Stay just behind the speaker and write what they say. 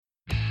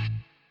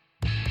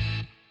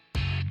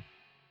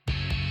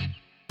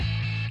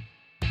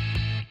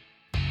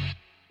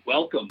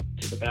Welcome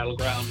to the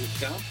Battleground,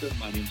 Wisconsin.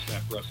 My name is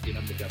Matt Brusky, and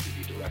I'm the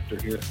Deputy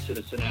Director here at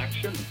Citizen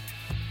Action.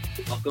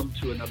 Welcome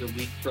to another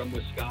week from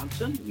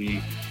Wisconsin.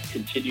 We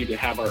continue to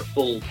have our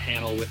full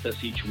panel with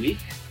us each week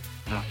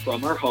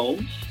from our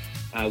homes,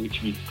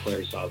 which means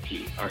Claire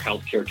Zauke, our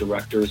Healthcare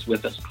Director, is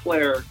with us.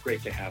 Claire,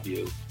 great to have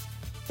you.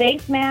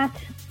 Thanks, Matt.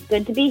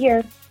 Good to be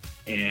here.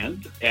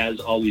 And as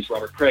always,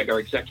 Robert Craig,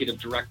 our Executive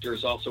Director,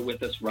 is also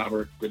with us.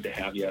 Robert, good to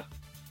have you.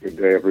 Good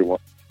day, everyone.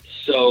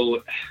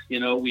 So,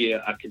 we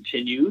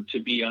continue to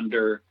be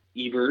under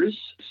Evers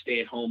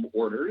stay-at-home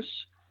orders,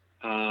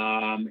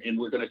 and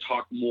we're going to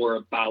talk more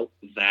about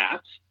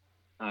that.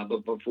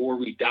 But before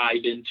we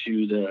dive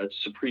into the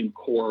Supreme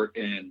Court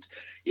and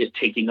it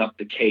taking up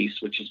the case,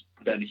 which has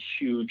been a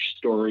huge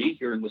story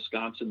here in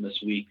Wisconsin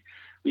this week,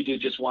 we do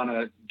just want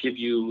to give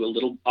you a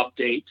little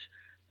update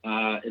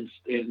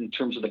in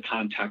terms of the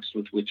context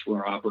with which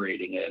we're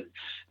operating in.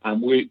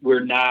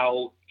 We're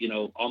now,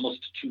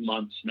 almost 2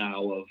 months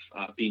now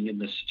of being in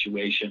this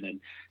situation,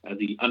 and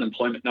the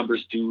unemployment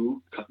numbers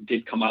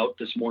did come out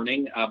this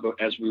morning, but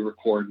as we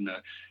record,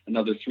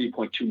 another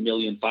 3.2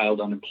 million filed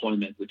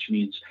unemployment, which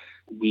means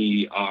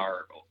we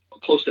are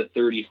close to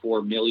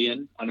 34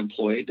 million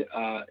unemployed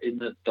in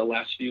the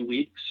last few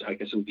weeks. I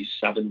guess it would be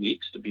 7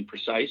 weeks to be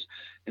precise,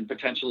 and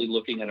potentially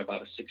looking at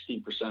about a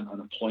 16%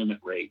 unemployment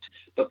rate.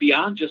 But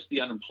beyond just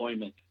the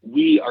unemployment,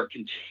 we are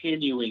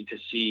continuing to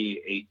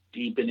see a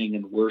deepening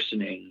and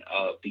worsening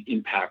of the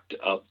impact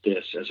of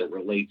this as it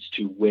relates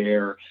to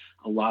where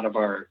a lot of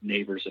our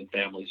neighbors and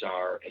families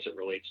are as it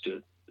relates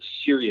to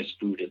serious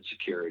food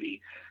insecurity.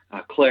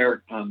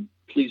 Claire,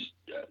 please,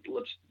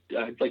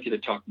 I'd like you to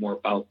talk more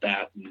about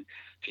that, and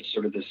just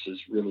sort of this is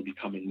really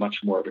becoming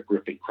much more of a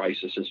gripping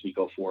crisis as we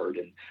go forward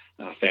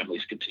and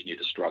families continue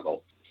to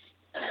struggle.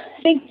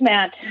 Thanks,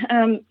 Matt.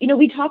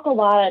 We talk a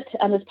lot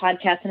on this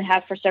podcast and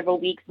have for several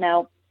weeks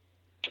now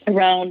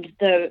around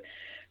the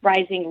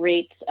rising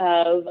rates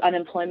of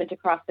unemployment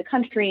across the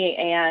country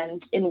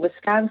and in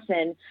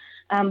Wisconsin,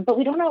 but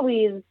we don't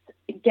always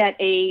get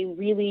a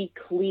really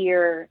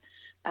clear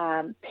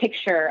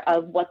picture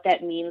of what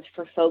that means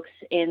for folks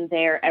in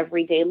their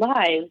everyday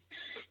lives.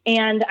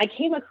 And I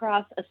came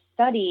across a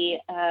study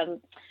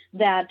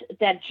that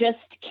just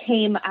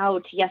came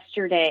out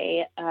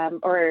yesterday,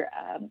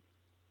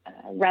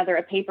 rather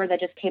a paper that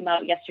just came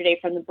out yesterday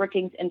from the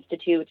Brookings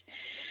Institute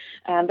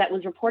that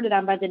was reported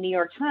on by the New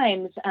York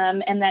Times,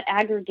 and that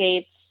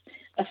aggregates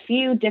a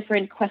few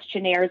different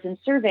questionnaires and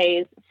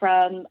surveys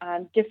from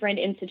different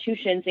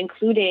institutions,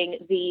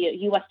 including the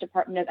U.S.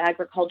 Department of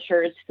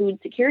Agriculture's Food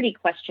Security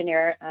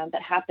Questionnaire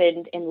that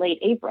happened in late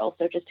April,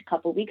 so just a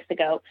couple weeks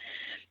ago,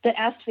 that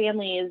asked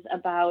families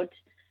about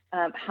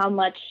how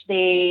much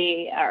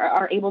they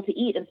are able to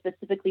eat, and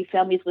specifically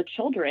families with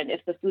children,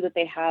 if the food that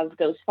they have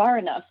goes far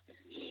enough.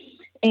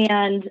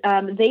 And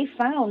they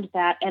found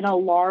that an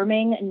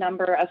alarming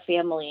number of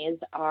families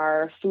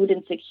are food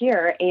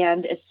insecure,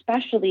 and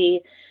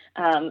especially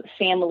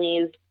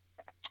families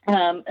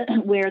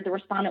where the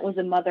respondent was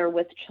a mother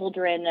with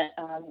children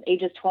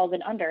ages 12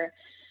 and under,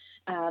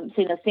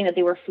 saying that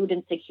they were food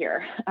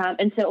insecure.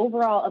 And so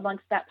overall,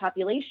 amongst that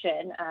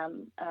population,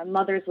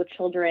 mothers with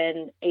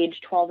children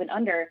aged 12 and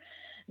under,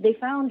 they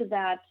found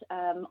that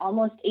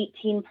almost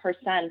 18%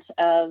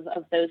 of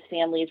those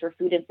families were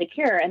food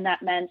insecure, and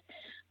that meant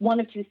one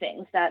of two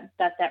things: that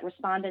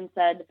respondent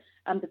said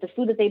that the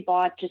food that they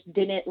bought just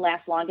didn't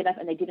last long enough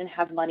and they didn't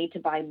have money to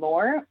buy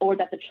more, or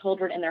that the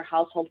children in their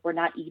household were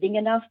not eating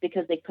enough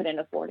because they couldn't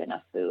afford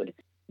enough food.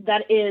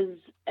 That is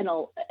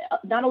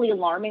not only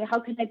alarming. How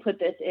can I put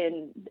this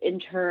in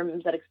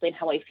terms that explain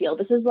how I feel?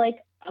 This is like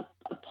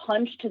a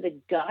punch to the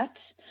gut,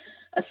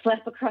 a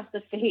slap across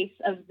the face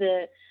of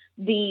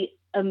the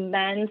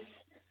immense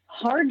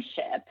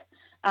hardship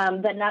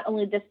that not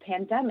only this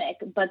pandemic,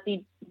 but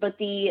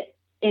the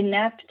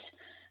inept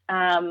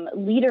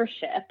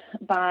leadership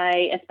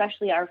by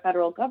especially our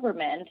federal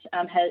government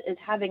is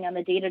having on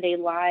the day-to-day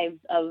lives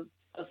of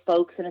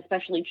folks, and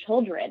especially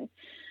children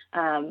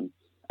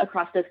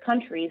across this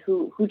country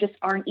who just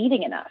aren't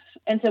eating enough.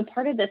 And so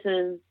part of this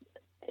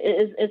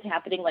is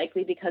happening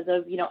likely because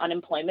of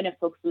unemployment and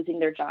folks losing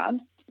their jobs.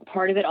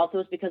 Part of it also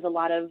is because a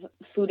lot of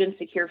food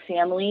insecure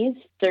families,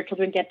 their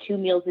children get 2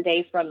 meals a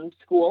day from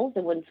schools,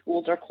 and when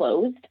schools are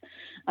closed,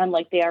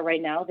 like they are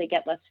right now, they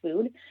get less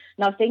food.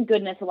 Now, thank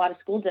goodness, a lot of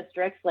school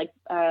districts, like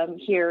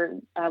here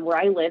where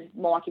I live,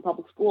 Milwaukee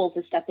Public Schools,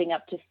 is stepping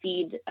up to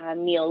feed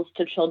meals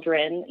to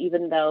children,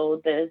 even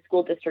though the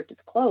school district is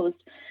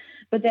closed.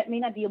 But that may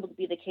not be able to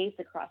be the case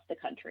across the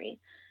country.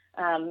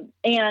 And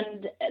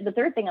the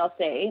third thing I'll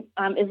say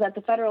is that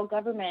the federal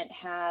government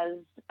has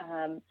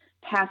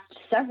passed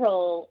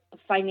several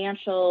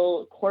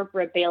financial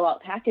corporate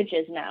bailout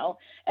packages now,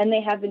 and they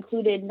have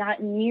included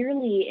not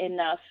nearly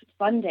enough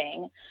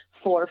funding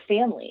for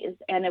families.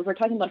 And if we're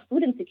talking about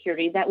food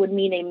insecurity, that would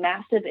mean a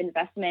massive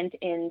investment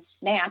in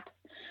SNAP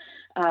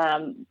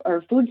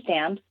or food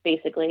stamps,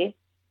 basically,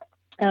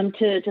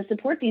 to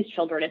support these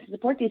children and to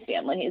support these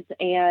families.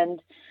 And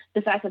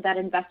the fact that that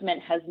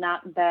investment has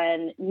not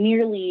been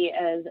nearly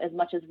as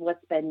much as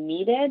what's been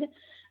needed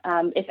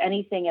if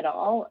anything at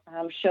all,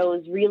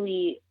 shows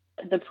really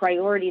the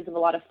priorities of a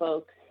lot of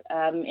folks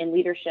in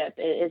leadership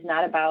is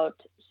not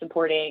about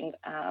supporting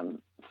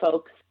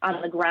folks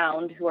on the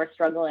ground who are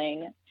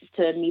struggling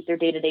to meet their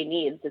day-to-day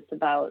needs. It's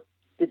about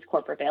these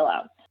corporate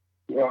bailouts.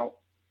 Well,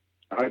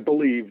 I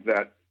believe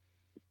that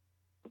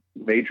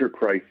major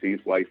crises,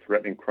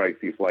 life-threatening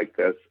crises like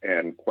this,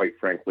 and quite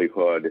frankly,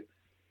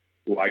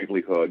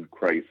 livelihood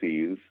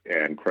crises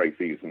and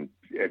crises and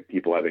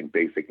people having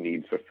basic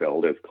needs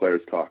fulfilled, as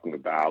Claire's talking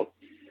about,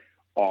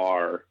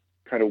 are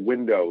kind of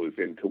windows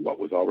into what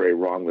was already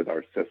wrong with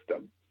our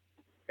system.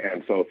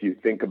 And so if you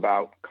think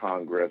about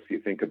Congress, you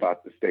think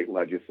about the state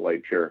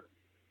legislature,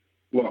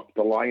 look,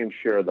 the lion's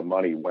share of the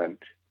money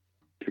went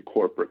to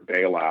corporate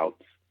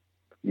bailouts.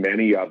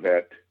 Many of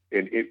it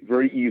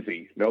very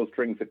easy, no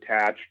strings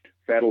attached.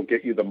 Fed will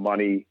get you the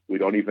money. We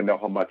don't even know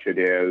how much it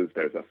is.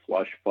 There's a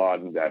slush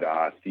fund that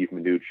Steve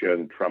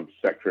Mnuchin, Trump's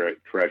Secretary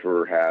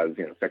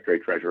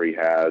Treasury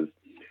has.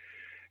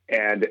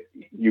 And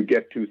you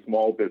get to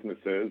small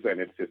businesses,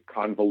 and it's this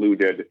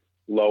convoluted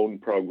loan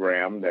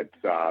program that's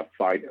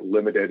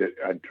limited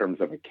in terms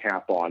of a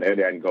cap on it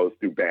and goes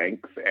through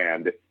banks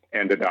and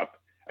ended up,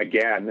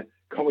 again,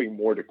 going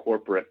more to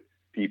corporate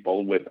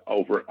people with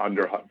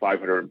under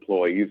 500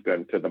 employees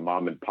than to the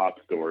mom and pop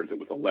stores it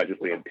was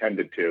allegedly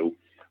intended to.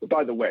 But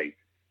by the way,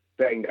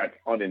 saying that's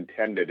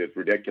unintended is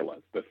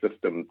ridiculous. The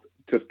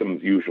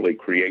systems usually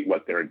create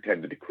what they're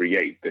intended to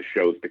create. This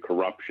shows the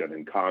corruption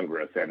in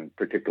Congress and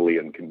particularly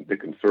in the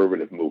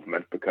conservative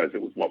movement, because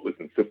it was what was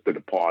insisted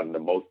upon the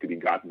most to be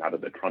gotten out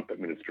of the Trump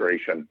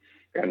administration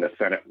and the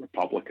Senate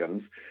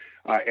Republicans.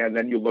 And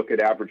then you look at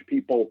average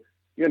people,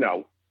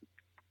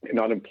 in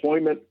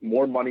unemployment,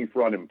 more money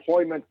for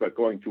unemployment, but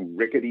going to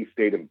rickety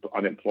state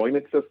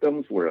unemployment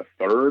systems where a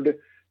third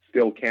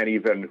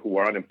who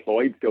are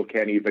unemployed still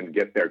can't even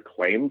get their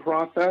claim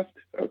processed,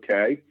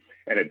 okay?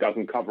 And it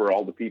doesn't cover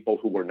all the people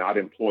who were not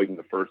employed in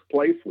the first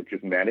place, which is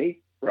many,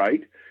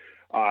 right?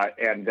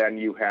 And then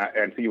you have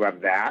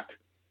that,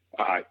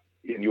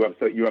 and you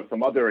have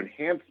some other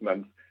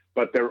enhancements,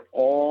 but they're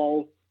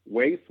all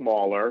way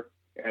smaller,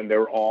 and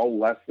they're all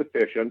less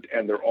efficient,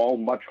 and they're all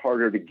much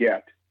harder to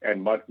get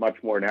and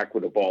much more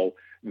inequitable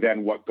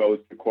than what goes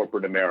to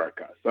corporate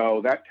America.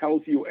 So that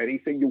tells you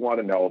anything you want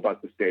to know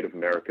about the state of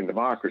American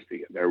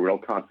democracy, and there are real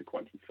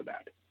consequences for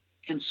that.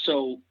 And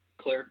so,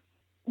 Claire?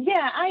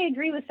 Yeah, I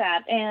agree with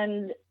that.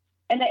 And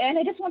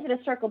I just wanted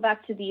to circle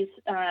back to these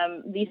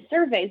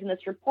surveys and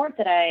this report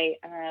that I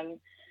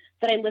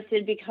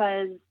listed,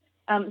 because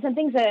some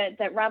things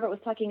that Robert was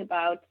talking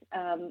about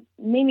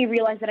made me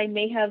realize that I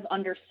may have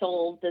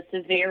undersold the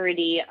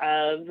severity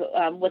of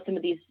what some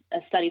of these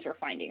studies were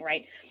finding,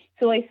 right?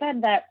 So I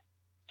said that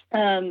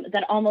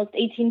almost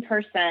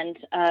 18%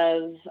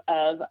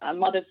 of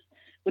mothers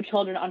with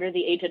children under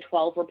the age of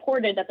 12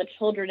 reported that the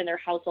children in their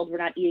household were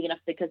not eating enough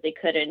because they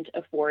couldn't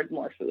afford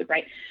more food,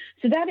 right?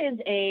 So that is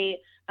a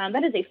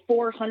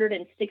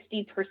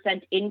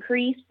 460%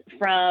 increase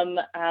from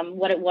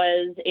what it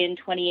was in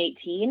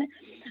 2018.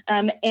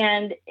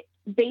 And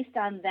based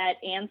on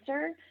that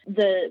answer,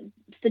 the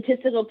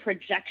statistical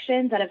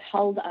projections that have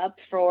held up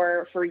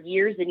for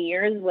years and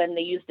years when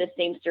they use the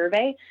same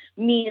survey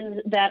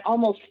means that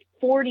almost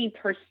 40%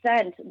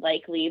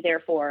 likely,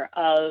 therefore,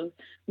 of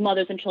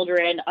mothers and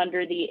children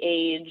under the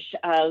age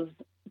of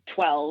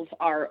 12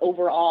 are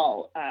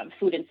overall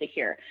food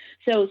insecure.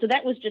 So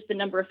that was just the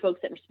number of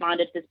folks that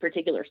responded to this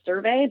particular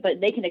survey, but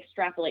they can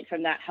extrapolate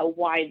from that how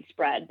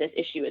widespread this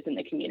issue is in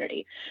the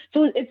community.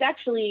 So it's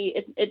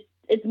actually,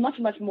 it's much,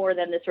 much more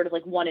than this sort of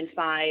like 1 in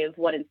 5,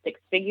 1 in 6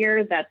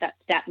 figure that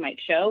stat might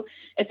show.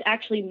 It's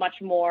actually much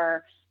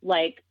more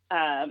like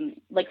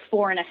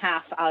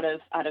 4.5 out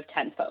of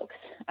 10 folks.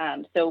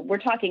 So we're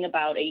talking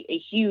about a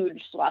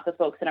huge swath of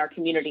folks in our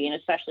community, and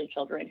especially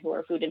children who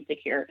are food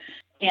insecure.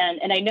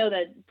 And I know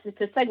that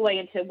to segue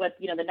into what,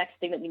 the next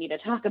thing that we need to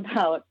talk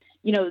about,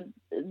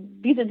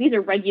 these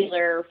are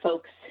regular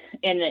folks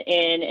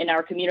in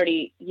our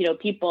community,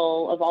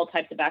 people of all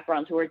types of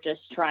backgrounds who are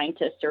just trying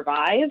to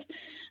survive.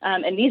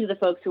 And these are the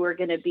folks who are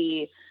going to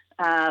be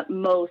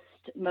most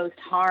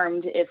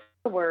harmed if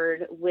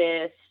forward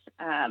with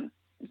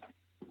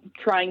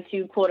trying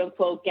to, quote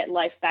unquote, get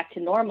life back to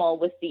normal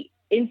with the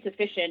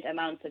insufficient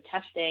amounts of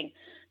testing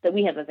that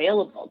we have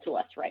available to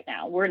us right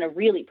now. We're in a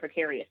really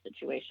precarious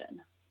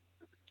situation.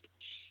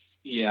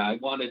 Yeah,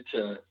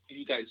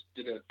 you guys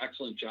did an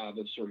excellent job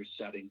of sort of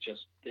setting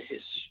just the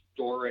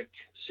historic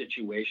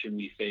situation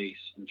we face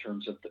in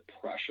terms of the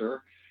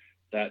pressure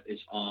that is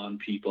on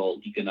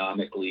people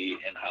economically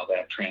and how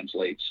that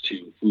translates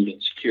to food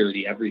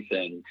insecurity,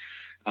 everything.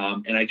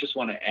 And I just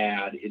want to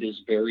add, it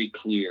is very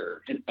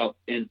clear, and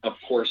of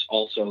course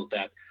also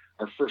that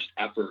our first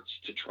efforts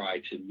to try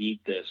to meet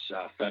this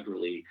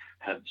federally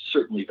have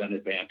certainly been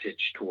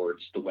advantaged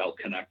towards the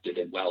well-connected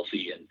and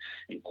wealthy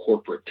and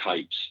corporate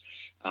types,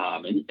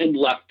 and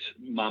left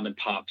mom and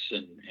pops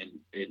and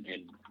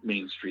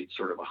Main Street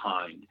sort of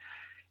behind.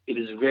 It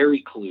is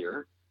very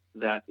clear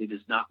that it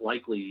is not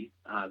likely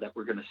that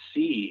we're going to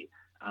see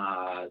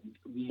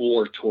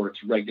more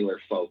towards regular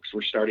folks.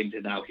 We're starting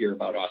to now hear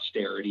about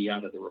austerity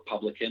out of the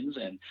Republicans,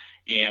 and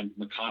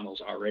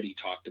McConnell's already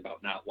talked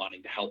about not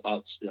wanting to help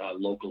out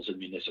locals and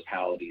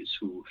municipalities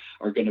who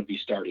are going to be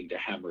starting to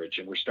hemorrhage,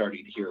 and we're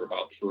starting to hear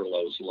about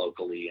furloughs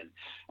locally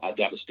and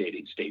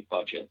devastating state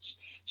budgets.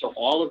 So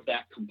all of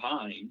that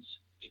combines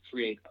to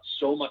create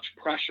so much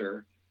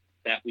pressure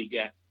that we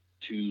get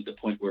to the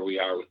point where we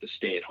are with the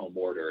stay-at-home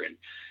order. And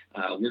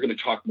we're going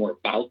to talk more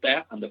about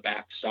that on the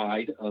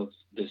backside of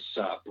this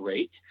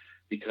break,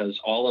 because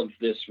all of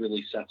this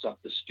really sets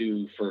up the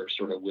stew for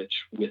sort of which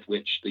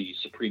the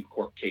Supreme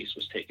Court case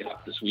was taken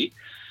up this week.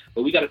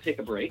 But we got to take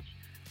a break.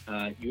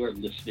 You are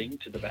listening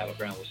to the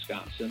Battleground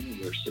Wisconsin.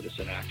 We're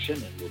Citizen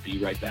Action, and we'll be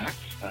right back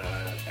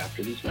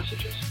after these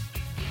messages.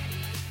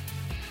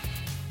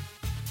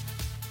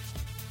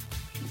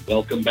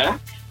 Welcome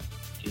back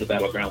to the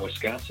Battleground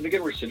Wisconsin.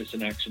 Again, we're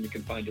Citizen Action. You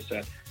can find us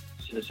at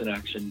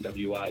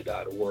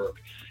citizenactionwi.org.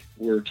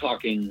 We're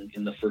talking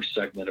in the first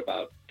segment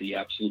about the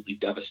absolutely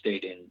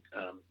devastating,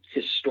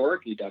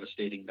 historically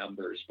devastating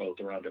numbers, both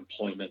around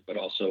employment, but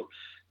also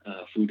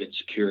food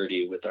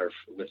insecurity with a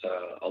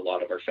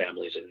lot of our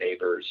families and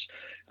neighbors,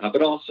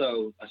 but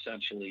also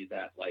essentially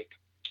that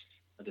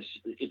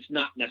it's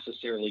not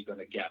necessarily going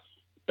to get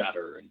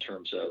better in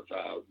terms of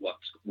what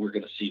we're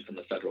going to see from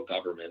the federal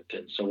government.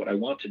 And so what I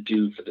want to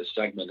do for this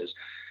segment is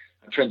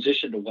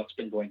transition to what's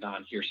been going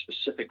on here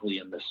specifically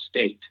in the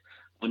state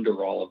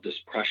under all of this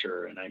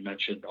pressure. And I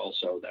mentioned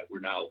also that we're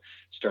now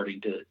starting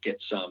to get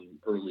some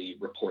early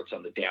reports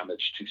on the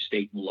damage to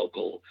state and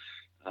local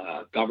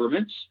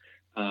governments.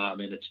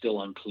 And it's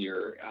still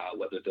unclear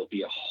whether there'll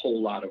be a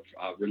whole lot of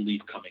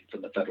relief coming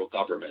from the federal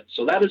government.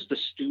 So that is the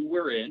stew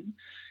we're in.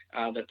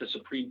 That the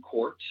Supreme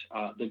Court,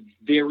 the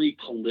very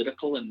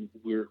political and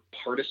we're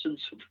partisan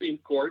Supreme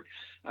Court,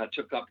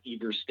 took up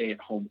Evers'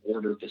 stay-at-home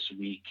order this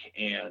week.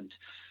 And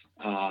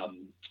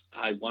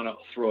I want to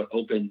throw it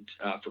open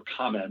for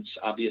comments.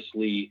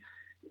 Obviously,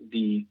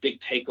 the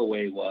big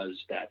takeaway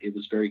was that it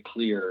was very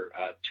clear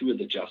two of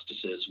the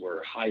justices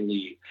were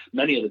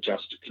many of the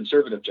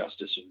conservative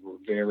justices were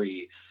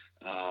very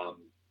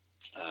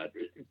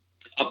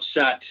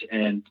upset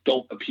and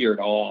don't appear at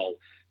all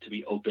to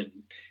be open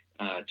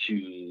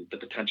to the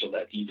potential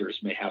that Evers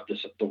may have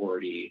this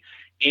authority,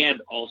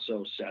 and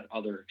also said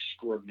other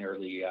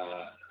extraordinarily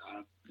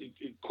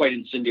quite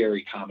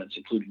incendiary comments,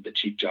 including the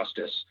Chief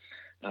Justice,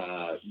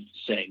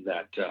 saying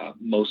that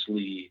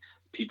mostly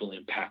people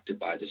impacted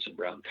by this in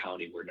Brown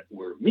County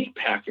were meat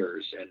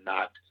packers and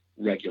not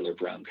regular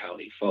Brown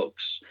County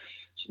folks.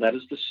 So that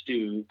is the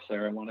stew.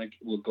 Claire,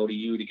 we'll go to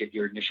you to get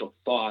your initial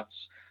thoughts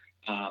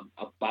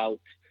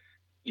about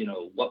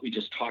what we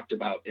just talked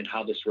about and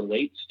how this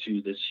relates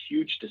to this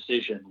huge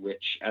decision,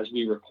 which, as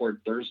we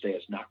record Thursday,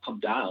 has not come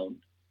down,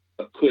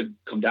 but could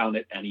come down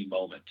at any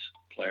moment.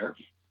 Claire?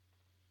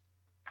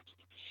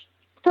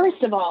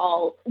 First of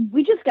all,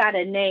 we just got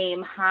to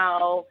name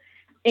how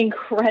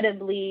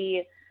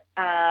incredibly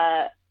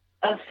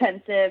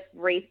offensive,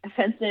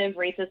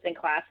 racist, and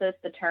classist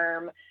the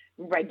term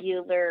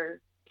regular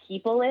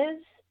people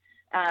is,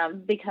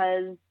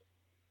 because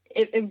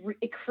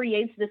it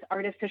creates this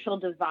artificial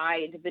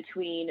divide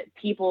between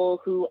people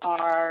who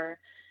are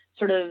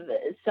sort of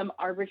some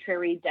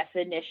arbitrary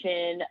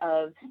definition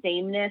of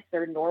sameness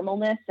or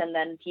normalness, and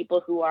then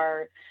people who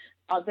are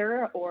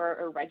other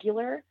or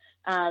irregular,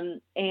 and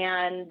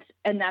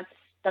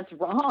that's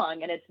wrong,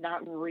 and it's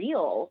not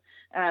real.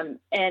 And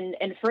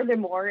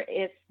furthermore,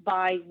 if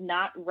by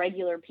not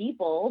regular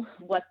people,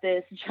 what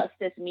this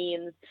justice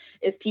means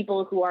is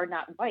people who are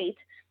not white,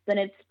 then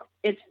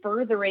it's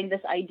furthering this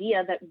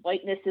idea that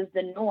whiteness is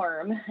the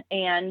norm,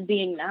 and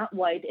being not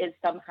white is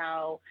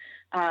somehow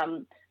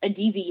a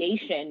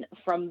deviation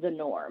from the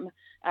norm.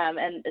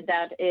 And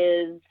that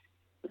is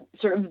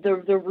sort of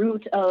the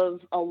root of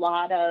a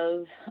lot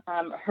of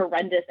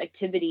horrendous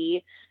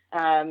activity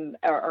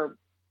or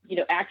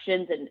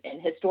actions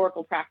and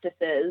historical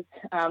practices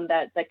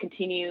that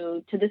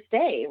continue to this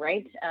day,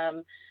 right?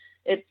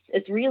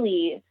 It's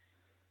really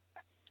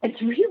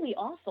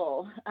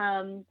awful.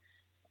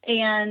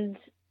 And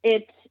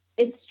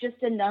it's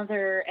just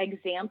another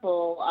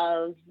example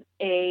of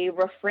a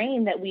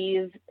refrain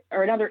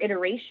another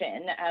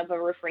iteration of a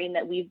refrain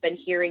that we've been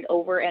hearing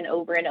over and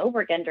over and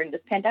over again during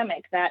this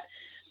pandemic,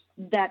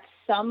 that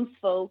some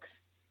folks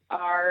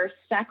are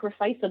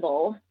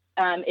sacrificable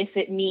if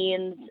it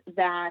means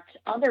that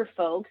other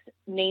folks,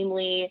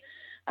 namely,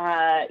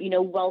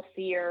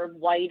 wealthier,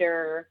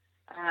 whiter,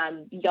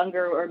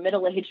 younger or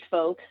middle-aged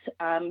folks,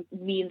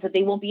 means that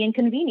they won't be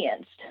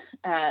inconvenienced.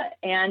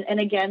 And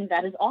again,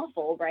 that is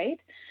awful, right?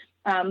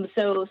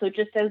 So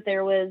just as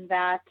there was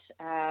that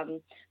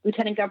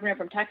lieutenant governor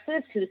from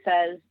Texas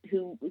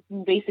who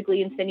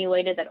basically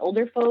insinuated that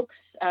older folks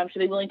should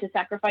be willing to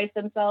sacrifice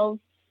themselves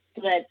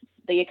so that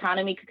the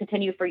economy could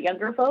continue for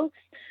younger folks.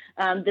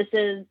 This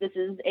is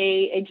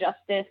a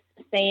justice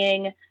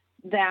saying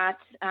that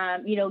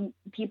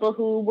people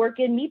who work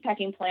in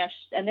meatpacking plants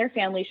and their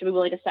families should be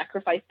willing to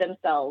sacrifice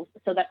themselves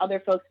so that other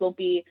folks will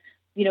be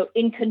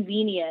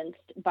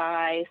inconvenienced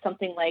by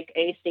something like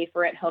a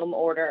safer at home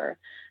order,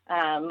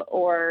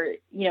 or,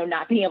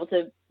 not being able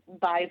to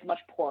buy as much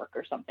pork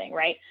or something,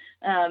 right?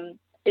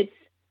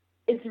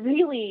 It's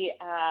really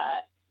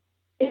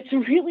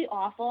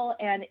awful,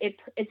 and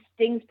it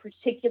stings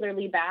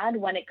particularly bad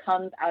when it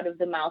comes out of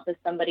the mouth of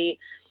somebody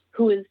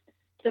who is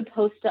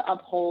supposed to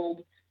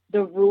uphold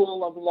the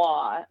rule of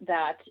law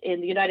that in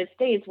the United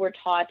States we're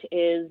taught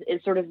is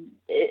sort of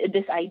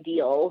this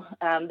ideal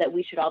that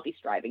we should all be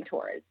striving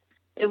towards.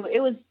 It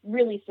was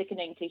really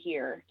sickening to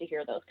hear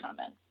those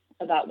comments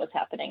about what's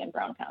happening in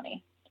Brown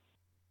County.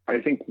 I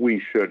think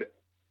we should,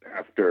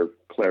 after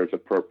Claire's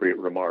appropriate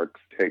remarks,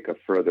 take a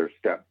further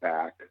step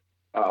back.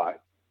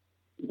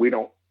 We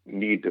don't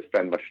need to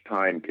spend much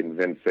time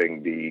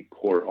convincing the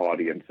core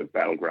audience of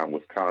Battleground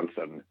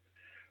Wisconsin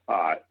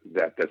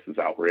that this is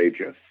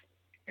outrageous,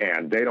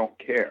 and they don't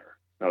care.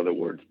 In other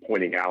words,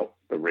 pointing out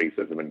the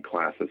racism and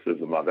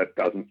classicism of it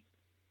doesn't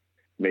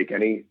make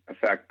any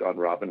effect on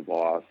Robin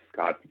Vos,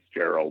 Scott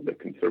Fitzgerald,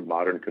 the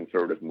modern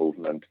conservative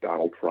movement,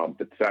 Donald Trump,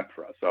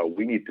 etc. So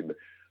we need to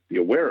be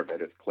aware of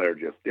it, as Claire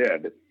just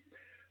did.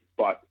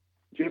 But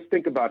just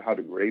think about how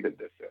degraded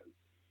this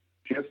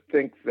is. Just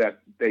think that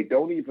they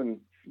don't even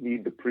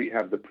need to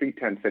have the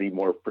pretense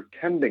anymore of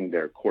pretending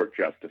they're court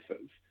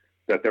justices,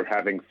 that they're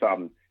having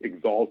some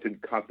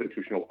exalted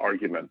constitutional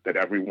argument that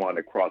everyone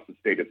across the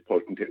state is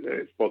supposed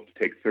to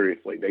take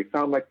seriously. They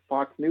sound like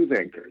Fox News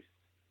anchors.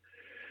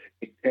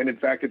 And in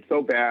fact, it's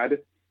so bad,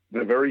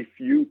 the very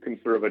few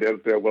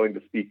conservatives that are willing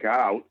to speak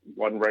out,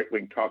 one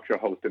right-wing talk show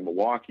host in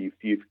Milwaukee,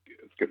 Steve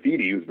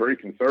Scafidi, who's very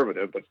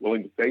conservative but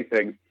willing to say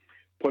things,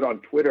 put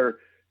on Twitter,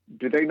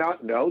 do they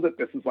not know that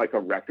this is like a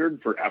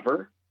record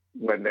forever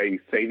when they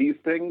say these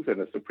things in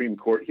a Supreme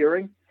Court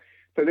hearing?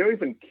 So they don't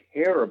even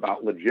care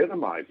about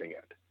legitimizing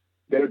it.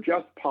 They're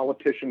just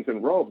politicians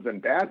in robes,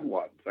 and bad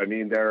ones. I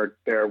mean, they're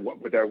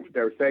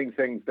saying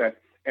things that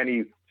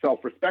any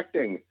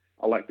self-respecting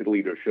elected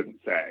leader shouldn't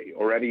say,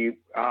 or any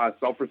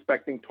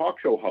self-respecting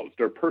talk show host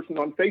or person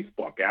on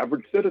Facebook,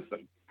 average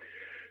citizen.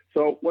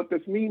 So what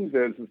this means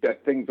is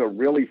that things are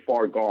really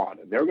far gone,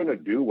 and they're going to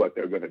do what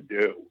they're going to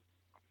do.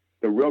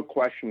 The real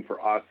question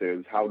for us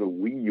is, how do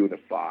we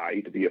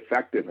unify to be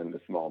effective in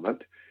this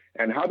moment?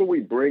 And how do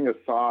we bring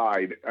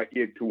aside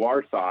to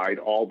our side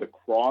all the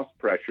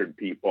cross-pressured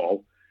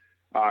people?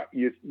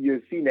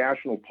 You see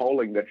national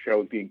polling that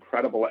shows the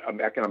incredible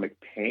economic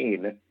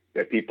pain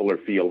that people are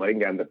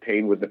feeling and the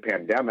pain with the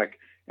pandemic.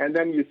 And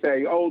then you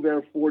say, oh,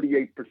 they're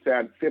 48%,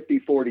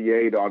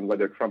 50-48 on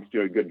whether Trump's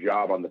doing a good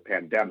job on the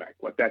pandemic.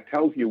 What that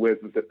tells you is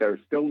that there's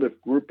still this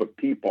group of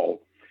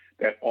people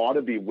that ought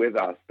to be with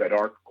us that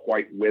aren't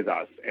quite with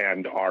us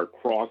and are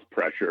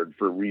cross-pressured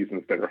for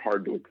reasons that are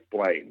hard to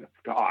explain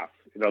to us.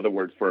 In other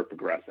words, for a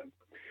progressive.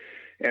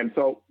 And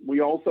so we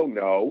also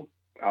know,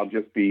 I'll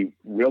just be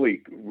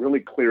really,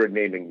 really clear in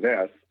naming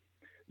this,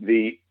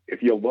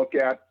 if you look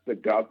at the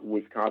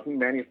Wisconsin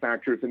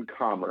Manufacturers and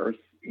Commerce,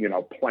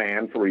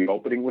 plan for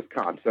reopening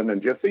Wisconsin,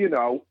 and just so you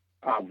know,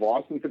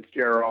 Vos and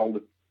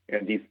Fitzgerald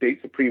and these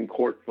state Supreme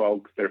Court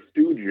folks, they're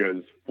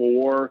stooges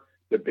for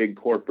the big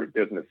corporate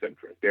business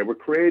interests. They were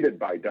created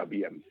by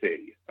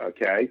WMC,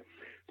 okay?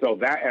 So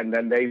and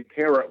then they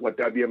parrot what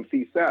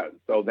WMC says.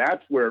 So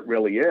that's where it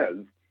really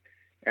is.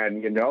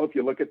 And, if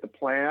you look at the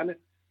plan,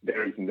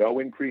 there's no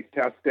increased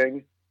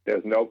testing.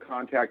 There's no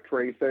contact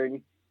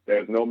tracing.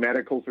 There's no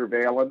medical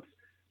surveillance.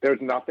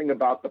 There's nothing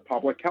about the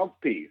public health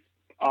piece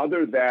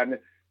other than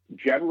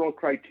general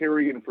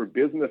criterion for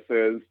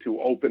businesses to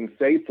open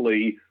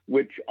safely,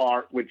 which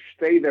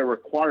say they're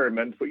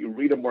requirements, but you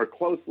read them more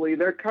closely,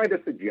 they're kind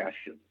of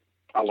suggestions,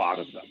 a lot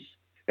of them.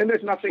 And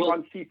there's nothing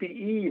on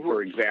PPE,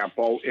 for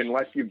example,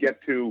 unless you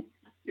get to,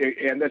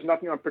 and there's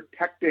nothing on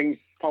protecting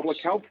public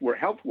health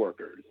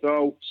workers.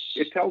 So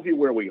it tells you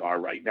where we are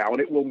right now, and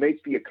it will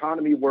make the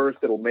economy worse.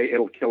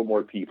 It'll kill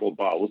more people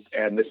both,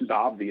 and this is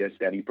obvious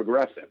to any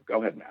progressive.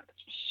 Go ahead, Matt.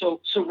 So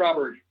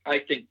Robert, I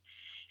think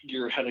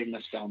you're heading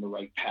us down the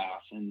right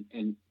path,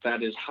 and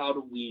that is, how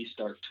do we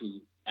start to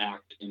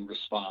act and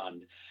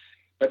respond?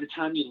 By the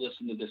time you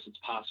listen to this, it's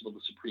possible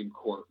the Supreme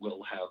Court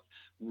will have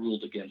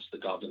ruled against the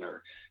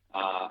governor.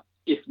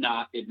 If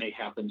not, it may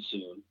happen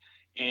soon.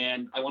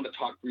 And I want to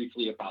talk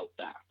briefly about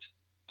that.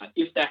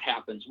 If that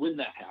happens, when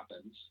that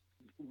happens,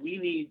 we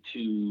need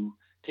to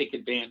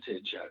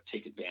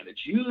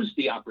use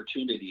the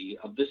opportunity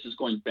of this is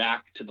going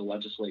back to the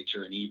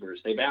legislature in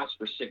Evers. They've asked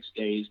for 6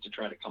 days to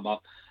try to come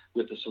up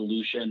with a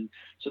solution.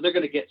 So they're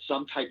going to get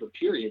some type of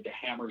period to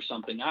hammer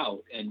something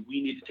out. And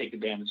we need to take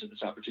advantage of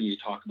this opportunity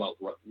to talk about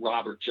what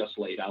Robert just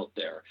laid out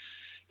there,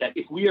 that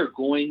if we are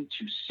going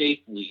to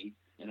safely,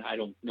 and I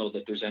don't know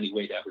that there's any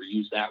way to ever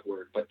use that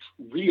word, but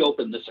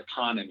reopen this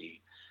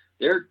economy,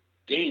 there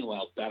dang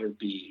well better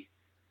be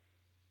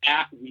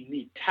we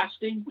need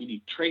testing, we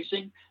need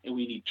tracing, and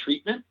we need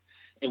treatment.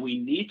 And we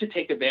need to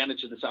take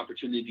advantage of this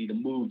opportunity to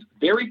move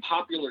very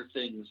popular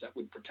things that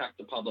would protect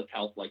the public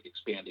health, like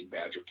expanding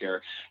Badger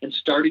Care, and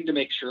starting to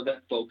make sure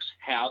that folks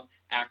have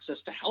access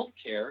to health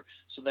care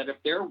so that if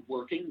they're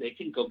working, they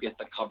can go get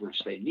the coverage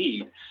they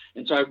need.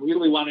 And so I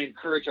really want to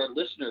encourage our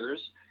listeners,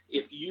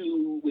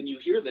 when you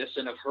hear this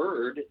and have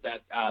heard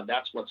that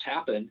that's what's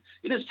happened,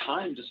 it is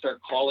time to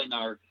start calling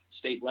our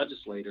state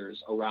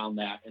legislators around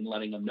that and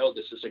letting them know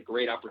this is a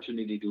great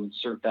opportunity to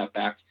insert that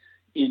back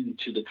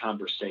into the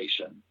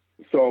conversation.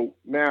 So,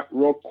 Matt,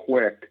 real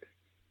quick,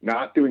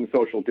 not doing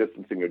social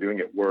distancing or doing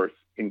it worse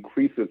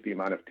increases the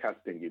amount of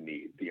testing you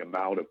need, the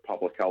amount of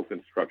public health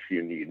infrastructure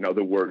you need. In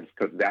other words,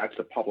 because that's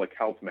a public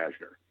health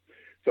measure.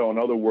 So in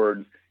other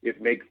words,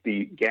 it makes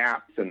the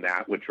gaps in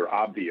that, which are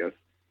obvious,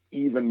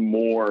 even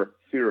more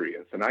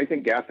serious. And I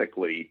think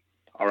ethically,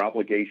 our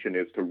obligation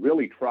is to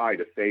really try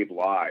to save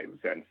lives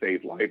and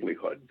save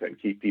livelihoods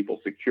and keep people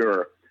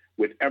secure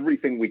with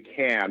everything we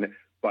can.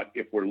 But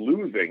if we're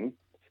losing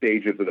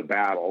stages of the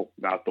battle,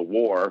 not the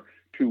war,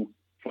 to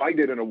fight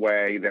it in a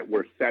way that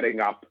we're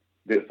setting up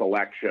this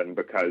election,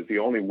 because the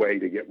only way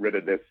to get rid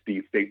of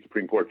these state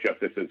Supreme Court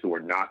justices who are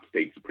not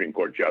state Supreme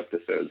Court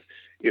justices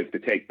is to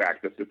take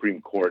back the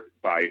Supreme Court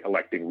by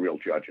electing real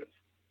judges.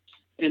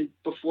 And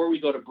before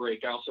we go to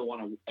break, I also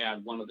want to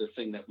add one other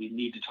thing that we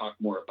need to talk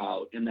more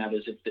about, and that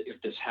is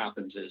if this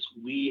happens, is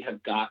we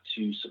have got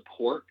to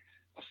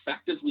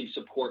effectively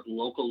support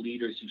local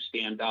leaders who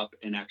stand up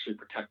and actually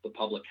protect the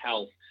public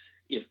health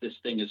if this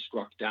thing is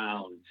struck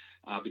down,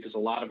 because a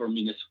lot of our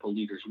municipal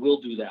leaders will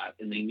do that,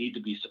 and they need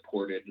to be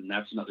supported, and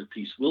that's another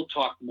piece we'll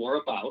talk more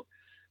about.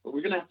 But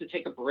we're going to have to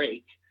take a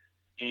break,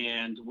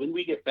 and when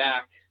we get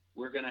back,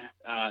 we're going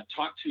to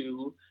talk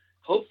to,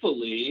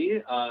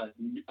 hopefully,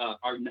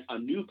 a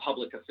new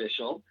public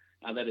official,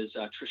 that is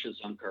Tricia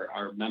Zunker,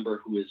 our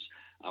member who is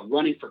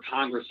running for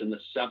Congress in the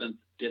 7th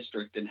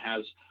District and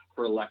has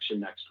her election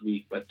next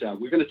week. But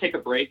we're going to take a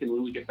break, and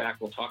when we get back,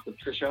 we'll talk with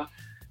Tricia.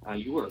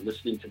 You are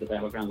listening to the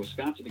Battleground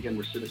Wisconsin. Again,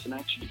 we're Citizen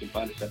Action. You can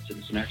find us at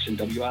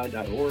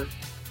citizenactionwi.org.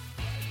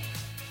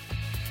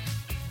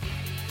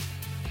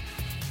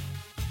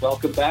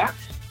 Welcome back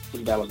to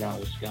the Battleground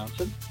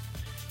Wisconsin.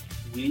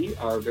 We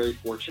are very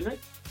fortunate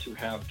to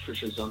have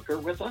Tricia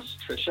Zunker with us.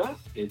 Tricia,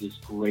 it is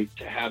great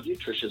to have you.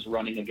 Tricia's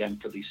running again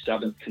for the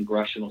 7th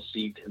congressional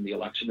seat, and the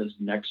election is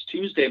next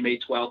Tuesday, May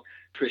 12th.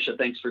 Tricia,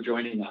 thanks for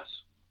joining us.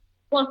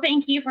 Well,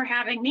 thank you for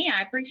having me.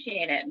 I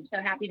appreciate it. I'm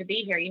so happy to be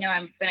here. You know,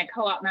 I've been a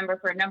co-op member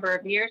for a number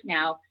of years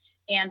now,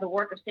 and the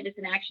work of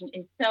Citizen Action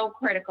is so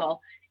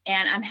critical,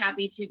 and I'm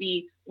happy to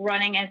be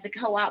running as a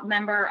co-op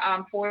member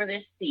for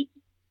this seat.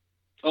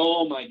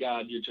 Oh, my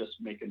God, you're just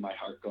making my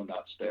heart go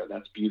nuts there.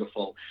 That's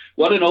beautiful.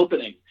 What an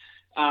opening.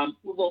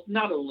 Well,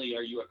 not only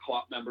are you a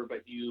co-op member,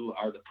 but you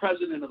are the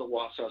president of the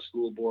Wausau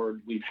School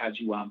Board. We've had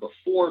you on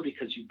before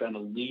because you've been a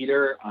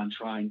leader on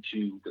trying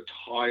to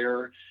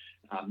retire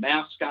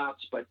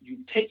mascots, but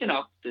you've taken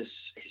up this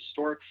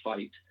historic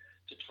fight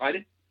to try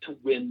to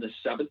win the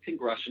 7th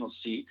congressional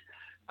seat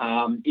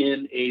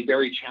in a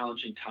very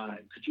challenging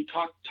time. Could you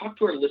talk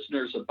to our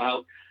listeners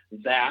about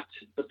that?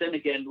 But then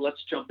again,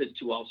 let's jump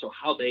into also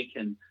how they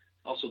can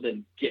also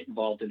then get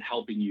involved in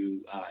helping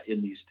you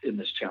in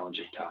this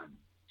challenging time.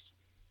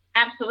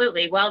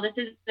 Absolutely. Well, this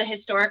is a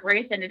historic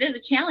race, and it is a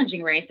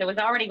challenging race. It was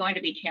already going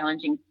to be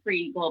challenging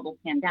pre-global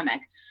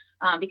pandemic.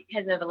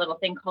 Because of a little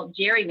thing called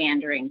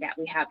gerrymandering that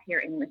we have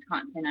here in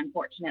Wisconsin,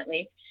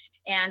 unfortunately.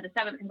 And the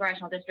 7th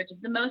Congressional District is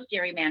the most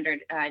gerrymandered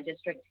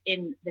district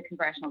in the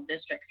congressional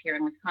districts here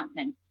in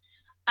Wisconsin.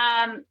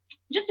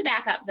 Just to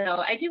back up, though,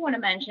 I do want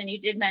to mention,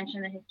 you did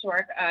mention the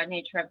historic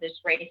nature of this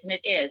race, and it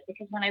is,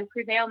 because when I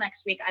prevail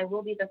next week, I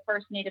will be the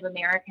first Native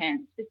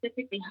American,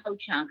 specifically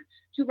Ho-Chunk,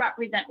 to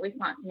represent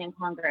Wisconsin in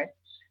Congress.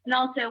 And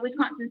also,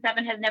 Wisconsin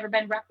 7 has never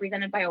been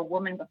represented by a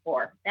woman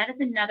before. That is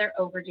another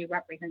overdue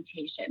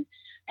representation.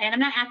 And I'm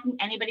not asking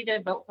anybody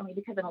to vote for me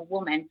because I'm a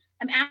woman.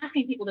 I'm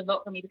asking people to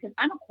vote for me because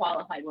I'm a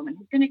qualified woman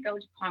who's going to go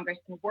to Congress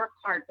and work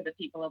hard for the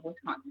people of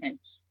Wisconsin.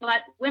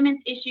 But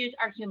women's issues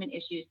are human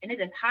issues, and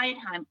it is high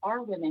time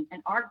our women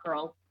and our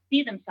girls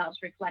see themselves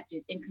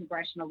reflected in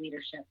congressional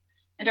leadership.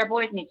 And our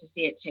boys need to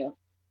see it too.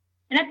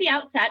 And at the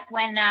outset,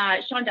 when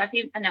Sean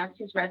Duffy announced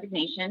his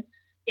resignation,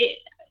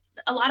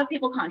 a lot of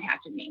people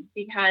contacted me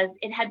because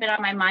it had been on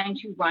my mind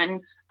to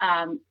run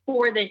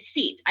for this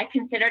seat. I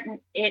considered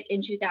it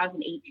in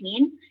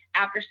 2018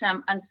 after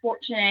some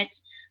unfortunate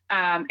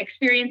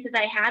experiences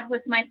I had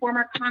with my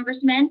former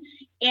congressman.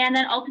 And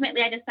then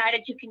ultimately I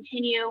decided to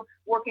continue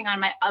working on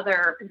my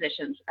other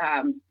positions.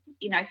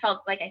 I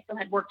felt like I still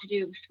had work to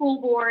do with school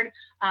board,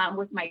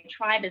 with my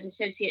tribe as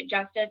associate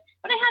justice,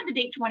 but I had the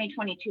date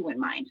 2022 in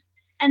mind.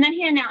 And then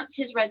he announced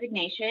his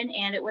resignation,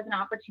 and it was an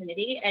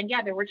opportunity. And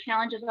yeah, there were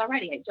challenges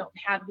already. I don't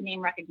have the name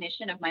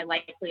recognition of my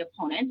likely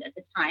opponent at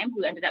the time,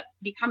 who ended up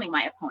becoming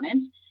my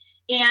opponent,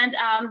 and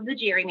the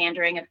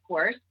gerrymandering, of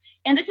course.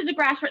 And this is a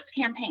grassroots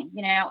campaign.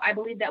 I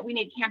believe that we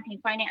need campaign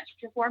finance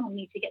reform. We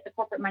need to get the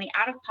corporate money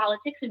out of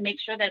politics and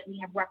make sure that we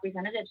have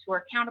representatives who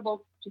are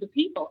accountable to the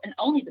people and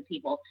only the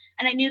people.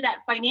 And I knew that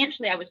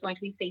financially I was going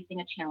to be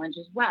facing a challenge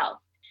as well.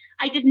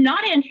 I did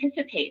not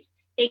anticipate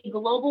a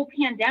global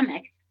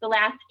pandemic the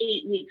last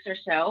 8 weeks or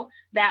so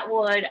that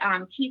would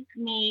keep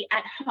me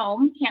at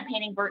home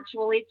campaigning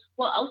virtually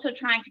while also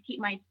trying to keep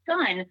my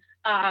son,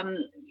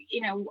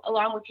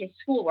 along with his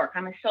schoolwork.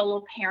 I'm a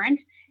solo parent,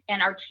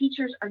 and our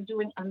teachers are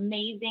doing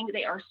amazing.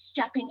 They are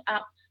stepping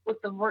up with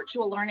the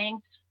virtual learning.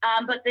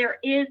 But there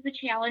is the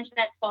challenge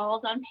that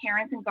falls on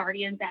parents and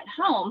guardians at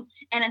home,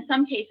 and in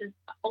some cases,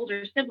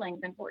 older siblings,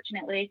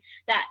 unfortunately,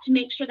 that to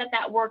make sure that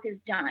that work is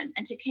done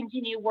and to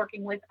continue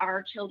working with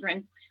our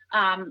children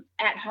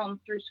at home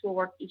through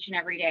schoolwork each and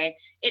every day.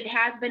 It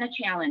has been a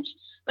challenge.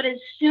 But as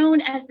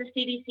soon as the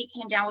CDC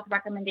came down with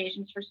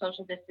recommendations for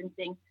social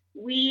distancing,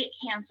 we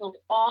canceled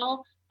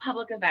all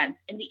public events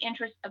in the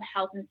interest of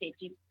health and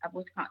safety of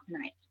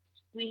Wisconsinites.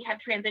 We have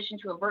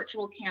transitioned to a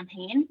virtual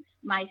campaign.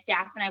 My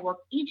staff and I work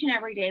each and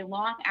every day,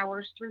 long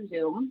hours through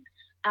Zoom.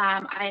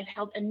 I've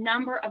held a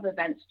number of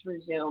events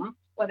through Zoom,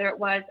 whether it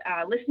was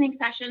listening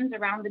sessions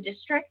around the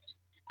district.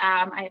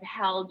 I have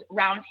held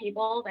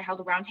roundtables. I held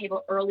a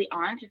roundtable early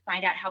on to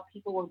find out how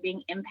people were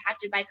being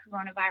impacted by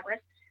coronavirus.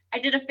 I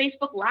did a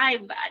Facebook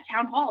Live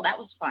town hall. That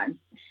was fun.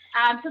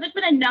 So there's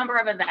been a number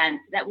of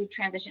events that we've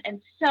transitioned,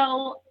 and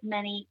so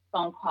many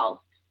phone calls.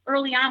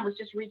 Early on was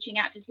just reaching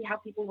out to see how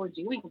people were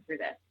doing through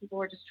this. People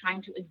were just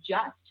trying to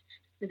adjust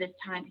to this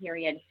time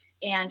period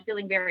and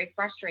feeling very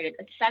frustrated,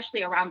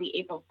 especially around the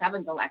April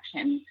 7th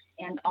election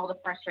and all the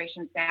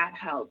frustrations that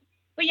held.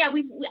 But yeah,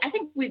 I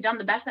think we've done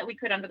the best that we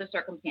could under the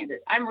circumstances.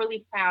 I'm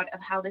really proud of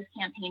how this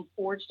campaign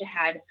forged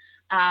ahead.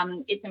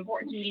 It's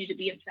important to me to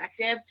be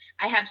effective.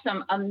 I have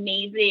some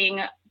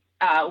amazing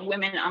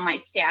women on my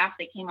staff.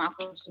 They came off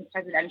of some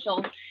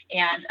presidential,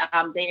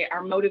 and they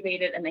are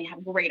motivated and they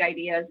have great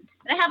ideas.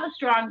 And I have a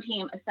strong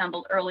team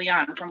assembled early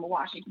on from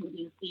Washington,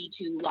 D.C.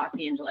 to Los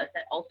Angeles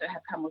that also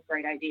have come with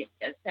great ideas.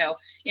 So,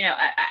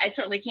 I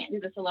certainly can't do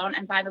this alone.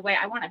 And by the way,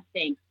 I want to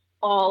thank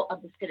all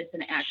of the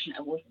citizen action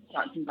of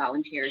Wisconsin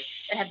volunteers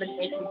that have been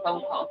making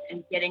phone calls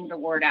and getting the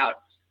word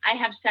out. I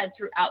have said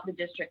throughout the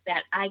district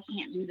that I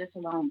can't do this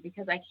alone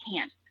because I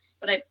can't.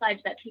 But I pledge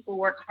that people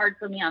work hard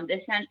for me on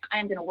this end.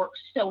 I'm going to work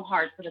so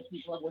hard for the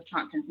people of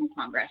Wisconsin in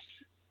Congress.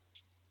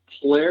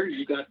 Claire,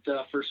 you got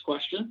first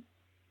question?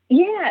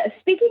 Yeah,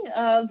 speaking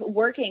of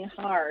working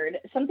hard,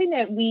 something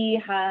that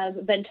we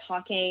have been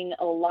talking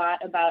a lot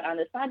about on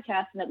this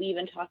podcast and that we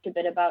even talked a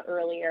bit about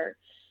earlier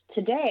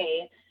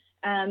today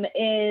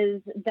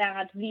is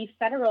that the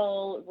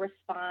federal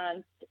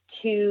response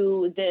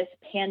to this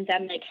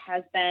pandemic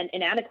has been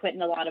inadequate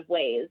in a lot of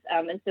ways.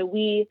 And so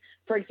we,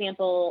 for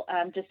example,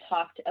 just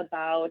talked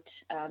about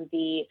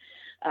the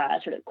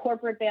sort of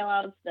corporate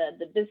bailouts,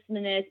 the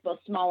business, both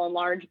small and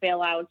large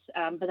bailouts,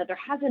 but that there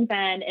hasn't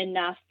been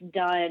enough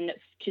done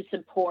to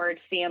support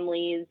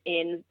families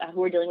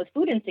who are dealing with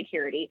food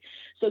insecurity.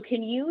 So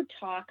can you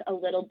talk a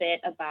little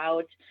bit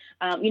about,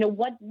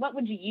 what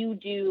would you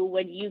do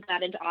when you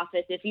got into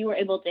office if you were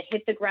able to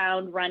hit the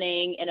ground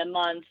running in a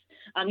month?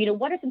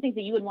 What are some things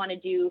that you would want to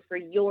do for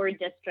your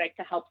district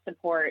to help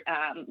support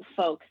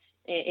folks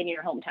in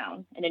your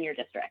hometown and in your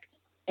district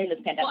in this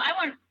pandemic?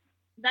 Well,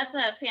 that's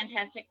a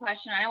fantastic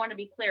question. I want to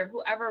be clear.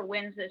 Whoever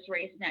wins this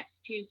race next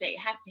Tuesday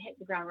has to hit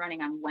the ground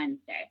running on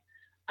Wednesday.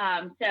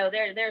 So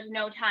there's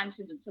no time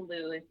to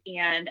lose.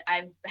 And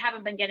I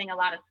haven't been getting a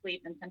lot of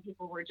sleep. And some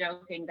people were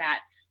joking that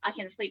I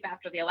can sleep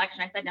after the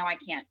election. I said, no, I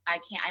can't. I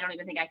don't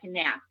even think I can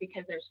nap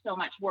because there's so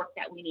much work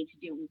that we need to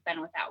do. We've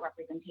been without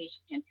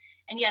representation.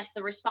 And yes,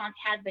 the response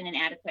has been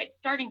inadequate,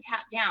 starting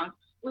top down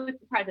with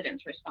the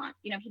president's response.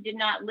 He did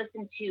not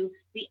listen to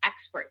the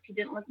experts. He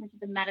didn't listen to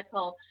the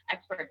medical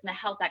experts and the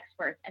health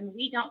experts. And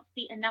we don't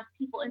see enough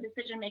people in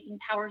decision-making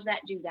powers that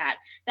do that.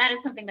 That is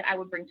something that I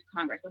would bring to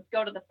Congress. Let's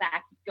go to the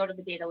facts. Let's go to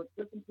the data. Let's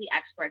listen to the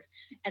experts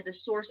as a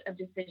source of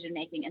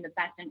decision-making in the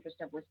best interest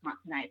of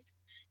Wisconsinites.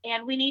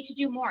 And we need to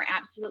do more.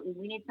 Absolutely.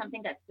 We need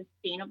something that's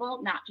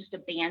sustainable, not just a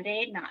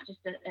Band-Aid, not just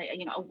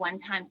a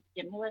one-time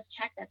stimulus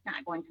check that's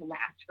not going to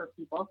last for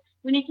people.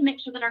 We need to make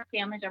sure that our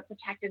families are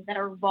protected, that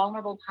our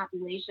vulnerable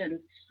populations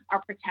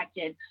are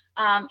protected.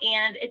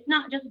 And it's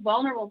not just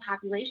vulnerable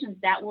populations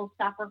that will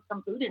suffer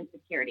from food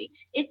insecurity.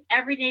 It's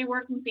everyday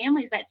working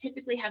families that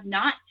typically have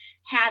not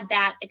had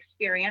that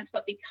experience,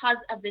 but because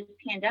of this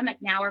pandemic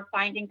now are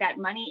finding that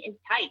money is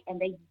tight and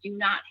they do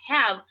not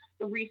have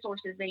the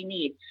resources they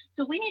need.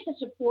 So we need to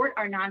support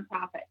our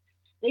nonprofits.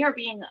 They are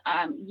being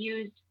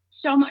used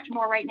so much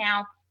more right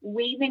now,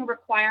 waiving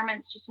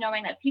requirements, just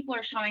knowing that people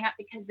are showing up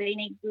because they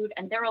need food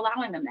and they're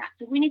allowing them that.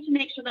 So we need to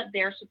make sure that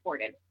they're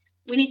supported.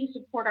 We need to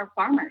support our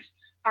farmers,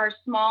 our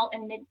small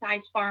and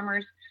mid-sized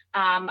farmers.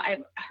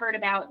 I've heard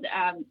about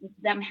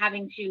them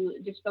having to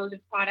dispose of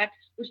products,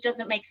 which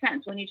doesn't make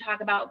sense when you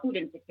talk about food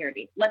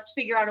insecurity. Let's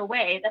figure out a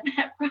way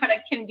that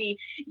product can be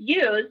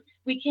used.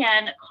 We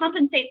can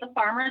compensate the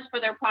farmers for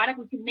their product.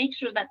 We can make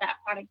sure that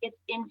product gets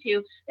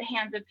into the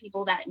hands of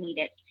people that need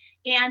it.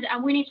 And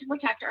we need to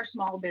protect our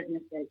small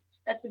businesses.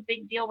 That's a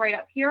big deal right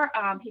up here.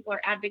 People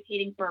are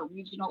advocating for a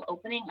regional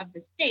opening of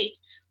the state,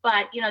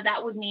 but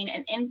that would mean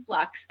an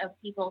influx of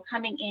people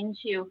coming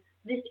into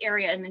this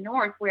area in the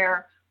north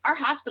where our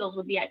hospitals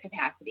would be at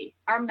capacity.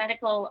 Our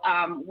medical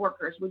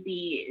workers would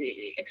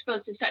be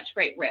exposed to such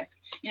great risk.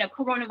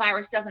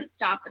 Coronavirus doesn't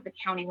stop at the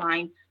county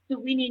line. So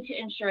we need to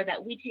ensure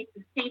that we take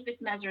the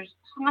safest measures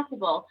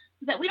possible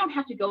so that we don't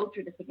have to go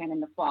through this again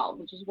in the fall,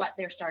 which is what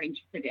they're starting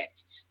to predict.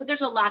 But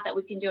there's a lot that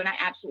we can do, and I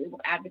absolutely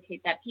will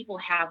advocate that people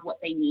have what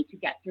they need to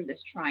get through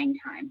this trying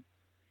time.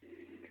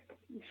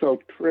 So,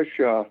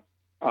 Tricia,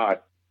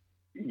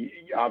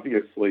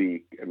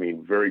 obviously,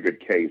 very good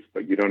case,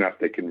 but you don't have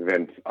to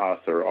convince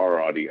us or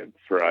our audience,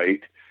 right?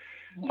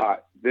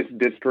 This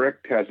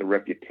district has a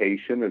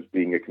reputation as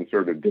being a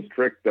conservative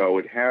district, though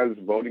it has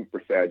voting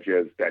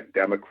percentages that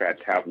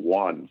Democrats have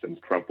won since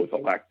Trump was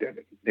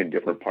elected in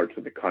different parts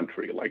of the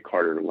country, like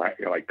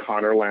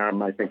Connor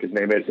Lamb, I think his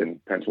name is, in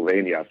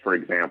Pennsylvania, for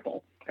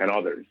example, and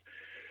others.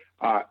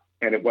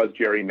 And it was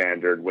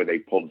gerrymandered where they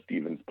pulled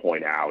Stevens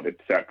Point out, et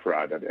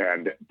cetera.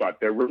 But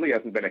there really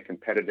hasn't been a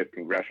competitive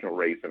congressional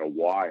race in a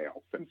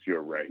while since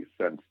your race,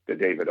 since the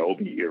David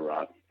Obey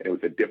era. And it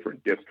was a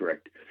different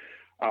district.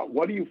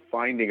 What are you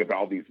finding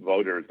about these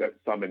voters that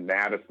some in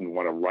Madison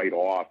want to write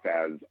off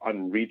as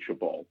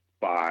unreachable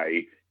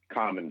by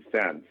common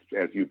sense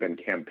as you've been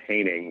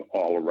campaigning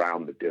all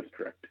around the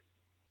district?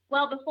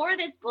 Well, before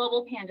this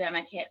global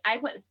pandemic hit, I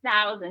put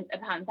thousands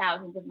upon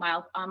thousands of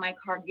miles on my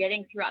car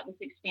getting throughout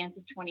this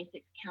expansive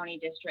 26 county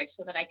district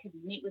so that I could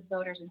meet with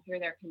voters and hear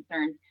their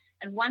concerns.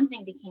 And one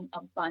thing became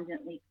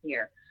abundantly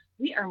clear.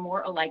 We are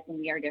more alike than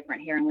we are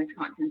different here in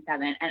Wisconsin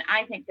 7. And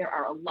I think there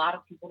are a lot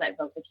of people that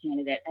vote the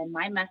candidate. And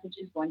my message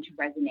is going to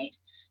resonate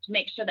to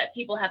make sure that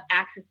people have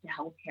access to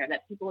health care,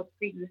 that people with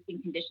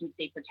pre-existing conditions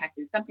stay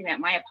protected, something that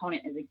my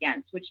opponent is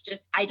against, which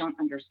just, I don't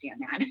understand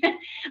that.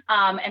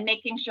 And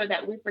making sure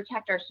that we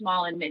protect our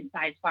small and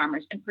mid-sized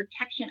farmers and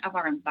protection of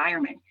our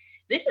environment.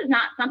 This is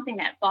not something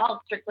that falls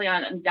strictly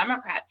on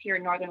Democrats here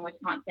in northern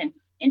Wisconsin.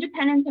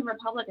 Independents and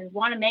Republicans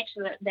want to make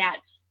sure that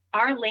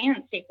our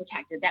lands stay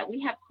protected, that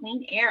we have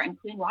clean air and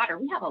clean water.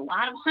 We have a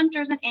lot of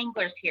hunters and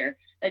anglers here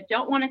that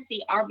don't want to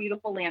see our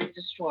beautiful lands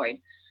destroyed.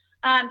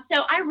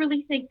 So I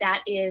really think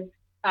that is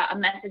a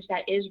message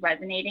that is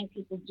resonating.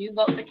 People do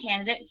vote the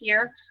candidate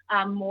here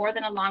more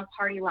than along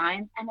party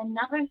lines. And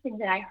another thing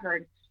that I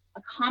heard,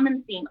 a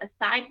common theme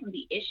aside from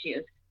the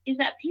issues, is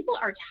that people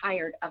are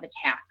tired of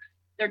attacks.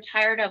 They're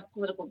tired of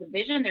political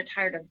division. They're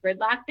tired of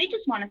gridlock. They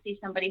just want to see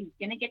somebody who's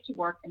going to get to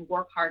work and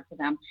work hard for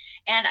them.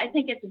 And I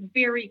think it's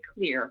very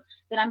clear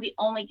that I'm the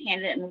only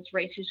candidate in this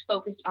race who's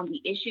focused on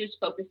the issues,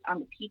 focused on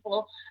the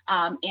people,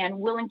 and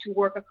willing to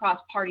work across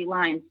party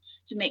lines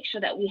to make sure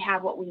that we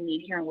have what we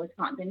need here in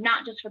Wisconsin,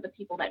 not just for the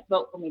people that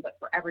vote for me, but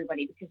for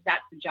everybody, because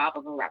that's the job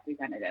of a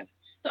representative.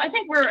 So I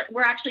think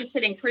we're actually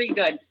sitting pretty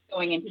good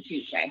going into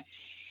Tuesday.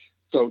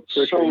 So,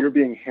 Tricia, you're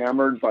being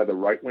hammered by the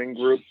right-wing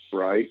groups,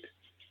 right?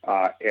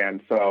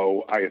 And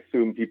so I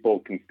assume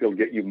people can still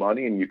get you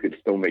money and you could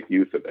still make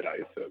use of it, I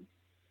assume.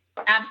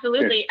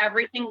 Absolutely.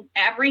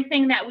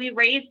 Everything that we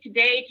raise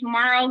today,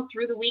 tomorrow,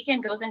 through the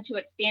weekend goes into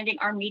expanding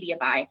our media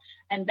buy.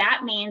 And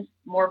that means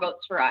more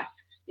votes for us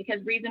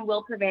because reason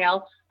will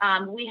prevail.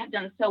 We have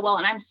done so well,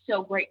 and I'm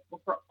so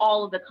grateful for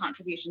all of the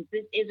contributions.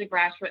 This is a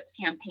grassroots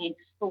campaign,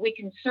 but we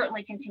can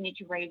certainly continue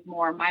to raise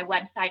more. My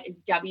website is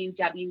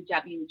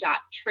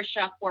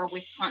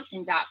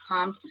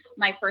www.tricia4wisconsin.com.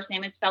 My first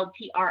name is spelled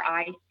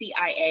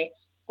Tricia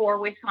for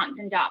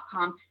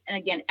Wisconsin.com. And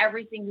again,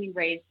 everything we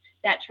raise,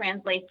 that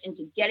translates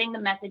into getting the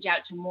message out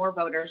to more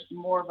voters,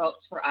 more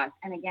votes for us.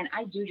 And again,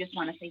 I do just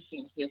want to say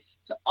thank you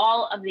to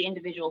all of the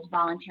individuals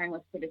volunteering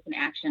with Citizen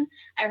Action.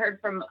 I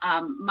heard from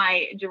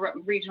my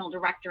regional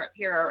director up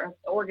here, or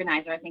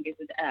organizer, I think is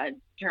the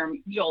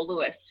term, Joel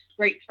Lewis,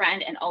 great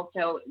friend, and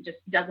also just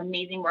does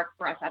amazing work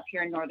for us up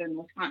here in northern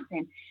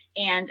Wisconsin.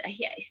 And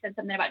he said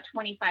something about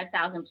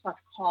 25,000 plus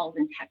calls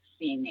and texts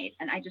being made.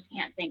 And I just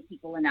can't thank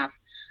people enough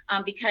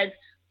because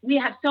we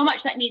have so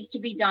much that needs to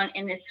be done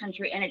in this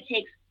country, and it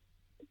takes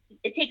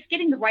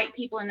getting the right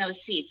people in those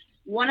seats,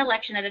 one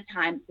election at a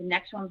time, the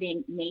next one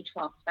being May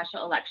 12th,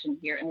 special election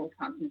here in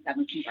Wisconsin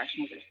 7th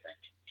Congressional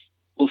District.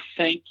 Well,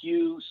 thank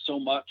you so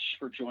much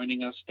for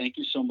joining us. Thank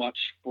you so much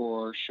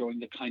for showing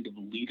the kind of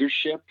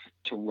leadership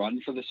to run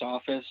for this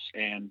office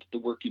and the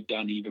work you've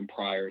done even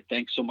prior.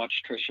 Thanks so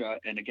much, Tricia.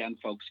 And again,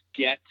 folks,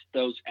 get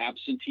those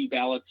absentee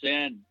ballots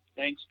in.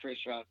 Thanks,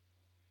 Tricia.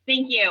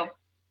 Thank you.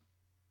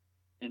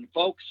 And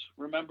folks,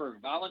 remember,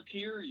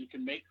 volunteer. You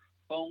can make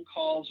phone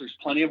calls. There's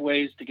plenty of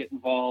ways to get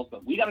involved,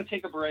 but we got to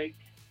take a break.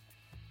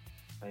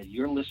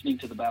 You're listening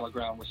to the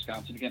Battleground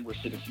Wisconsin. Again, we're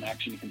Citizen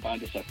Action. You can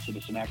find us at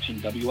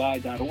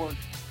citizenactionwi.org.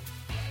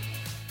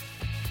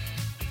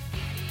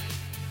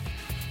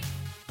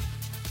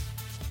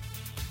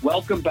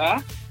 Welcome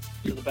back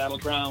to the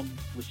Battleground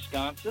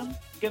Wisconsin.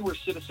 Again, we're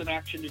Citizen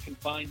Action. You can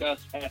find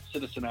us at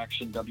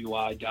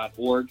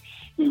citizenactionwi.org.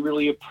 We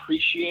really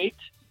appreciate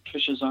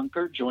Tricia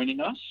Zunker joining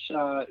us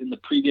in the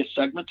previous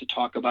segment to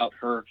talk about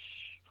her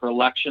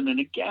election. And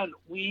again,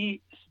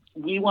 we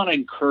want to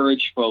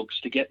encourage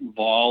folks to get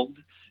involved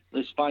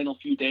this final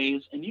few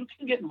days, and you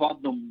can get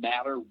involved no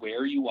matter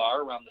where you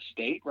are around the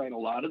state, right? A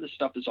lot of the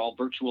stuff is all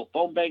virtual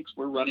phone banks.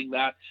 We're running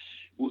that.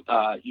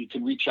 You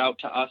can reach out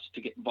to us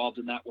to get involved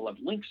in that. We'll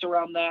have links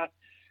around that.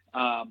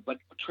 But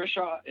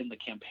Tricia and the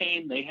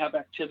campaign, they have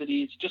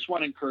activities. Just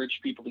want to encourage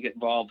people to get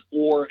involved,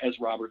 or as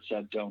Robert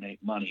said, donate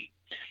money.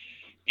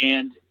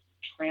 And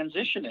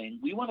transitioning,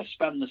 we want to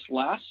spend this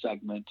last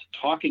segment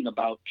talking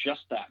about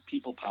just that,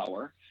 people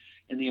power,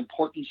 and the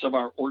importance of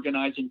our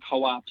organizing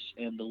co-ops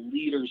and the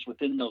leaders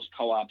within those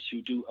co-ops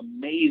who do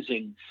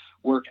amazing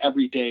work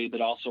every day, but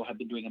also have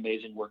been doing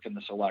amazing work in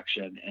this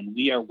election. And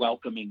we are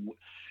welcoming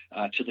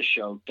to the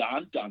show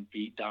Don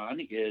Dunphy. Don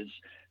is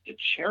the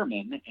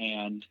chairman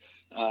and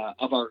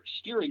of our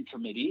steering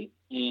committee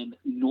in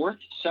North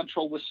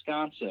Central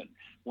Wisconsin,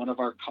 one of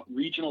our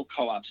regional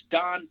co-ops.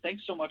 Don,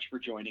 thanks so much for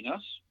joining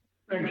us.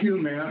 Thank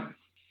you, Matt.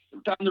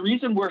 Don, the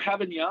reason we're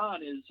having you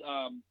on is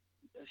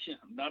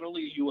not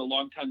only are you a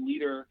longtime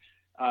leader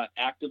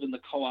active in the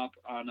co-op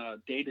on a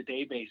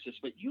day-to-day basis,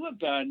 but you have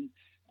been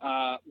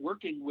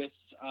working with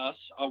us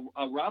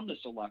around this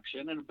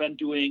election and have been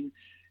doing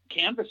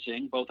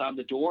canvassing both on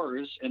the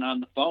doors and on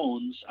the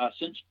phones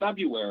since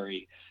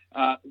February.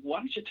 Why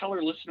don't you tell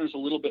our listeners a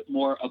little bit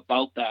more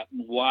about that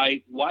and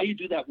why you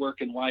do that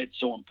work and why it's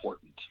so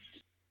important?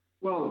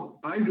 Well,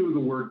 I do the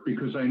work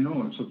because I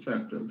know it's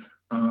effective.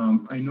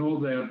 I know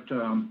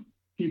that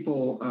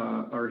people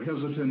are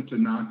hesitant to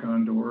knock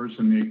on doors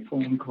and make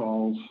phone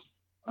calls.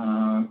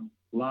 A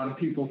lot of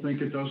people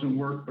think it doesn't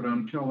work, but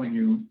I'm telling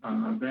you,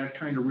 that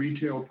kind of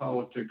retail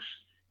politics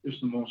is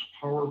the most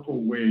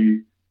powerful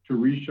way to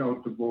reach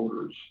out to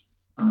voters.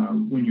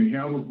 When you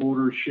have a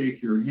voter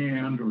shake your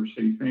hand or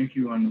say thank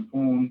you on the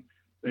phone,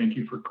 thank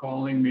you for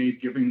calling me,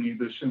 giving me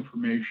this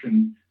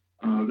information,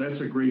 that's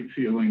a great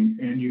feeling.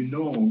 And you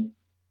know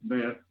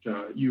that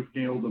you've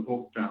nailed the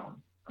vote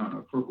down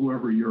for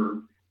whoever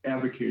you're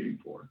advocating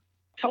for.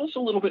 Tell us a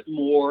little bit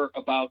more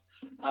about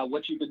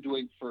what you've been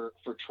doing for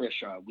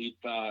Tricia.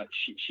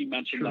 She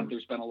mentioned that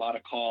there's been a lot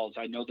of calls.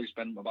 I know there's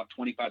been about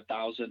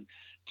 25,000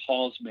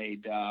 calls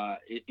made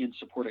in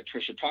support of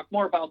Tricia. Talk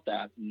more about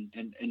that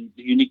and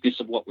the uniqueness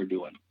of what we're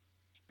doing.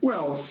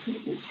 Well,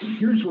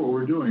 here's what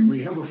we're doing.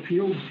 We have a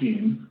field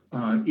team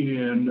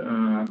in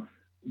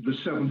the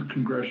 7th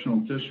Congressional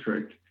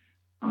District.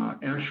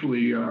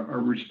 Actually, our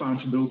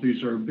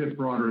responsibilities are a bit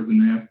broader than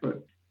that,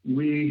 but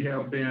we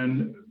have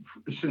been,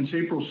 since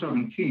April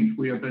 17th,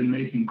 we have been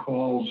making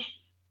calls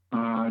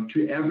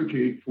to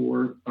advocate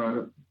for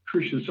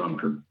Tricia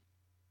Zunker.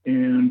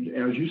 And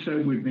as you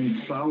said, we've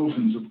made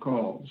thousands of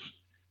calls.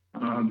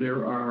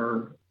 There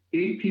are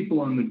 8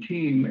 people on the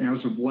team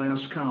as of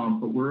last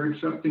count, but we're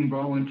accepting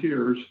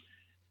volunteers.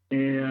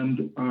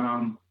 And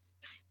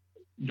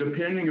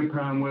depending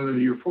upon whether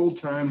you're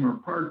full-time or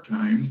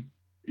part-time,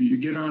 you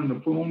get on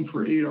the phone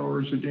for 8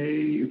 hours a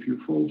day. If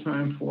you're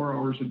full-time, 4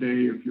 hours a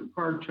day. If you're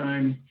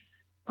part-time,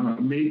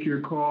 make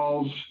your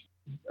calls.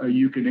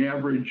 You can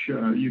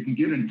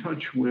get in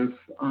touch with,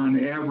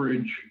 on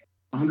average,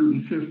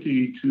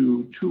 150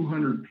 to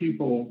 200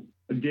 people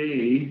a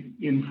day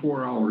in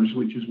 4 hours,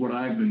 which is what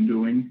I've been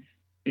doing.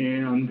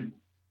 And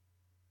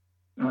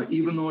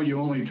even though you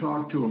only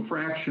talk to a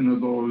fraction of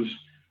those,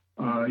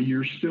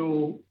 you're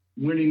still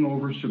winning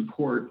over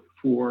support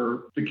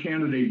for the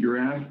candidate you're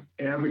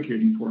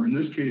advocating for, in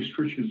this case,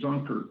 Tricia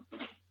Zunker.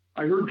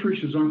 I heard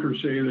Tricia Zunker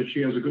say that she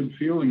has a good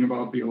feeling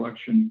about the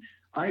election.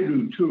 I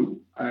do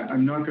too.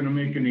 I'm not going to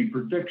make any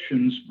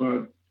predictions,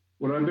 but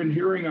what I've been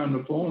hearing on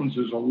the phones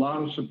is a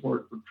lot of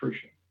support for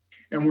Tricia.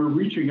 And we're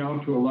reaching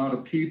out to a lot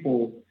of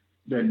people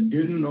that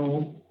didn't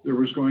know there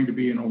was going to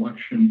be an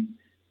election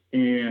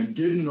and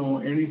didn't know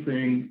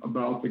anything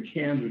about the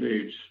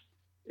candidates.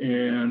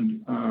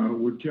 And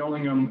we're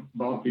telling them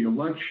about the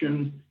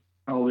election,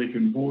 how they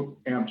can vote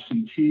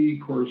absentee.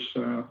 Of course,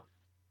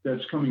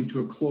 that's coming to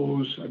a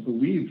close. I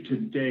believe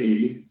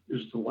today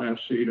is the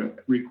last day to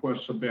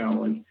request a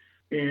ballot.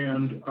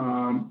 And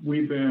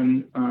we've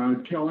been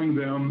telling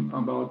them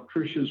about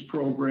Tricia's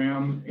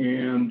program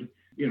and,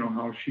 you know,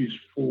 how she's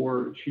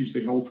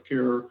the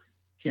healthcare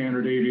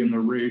candidate in the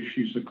race.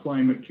 She's the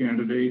climate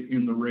candidate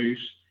in the race.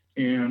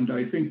 And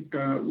I think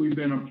we've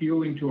been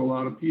appealing to a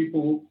lot of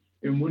people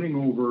and winning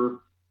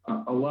over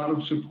a lot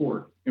of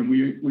support. And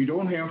we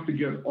don't have to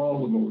get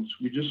all the votes.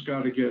 We just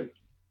got to get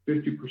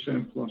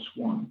 50% plus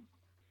one.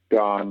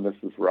 Don, this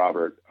is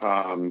Robert.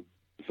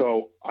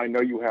 So I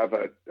know you have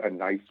a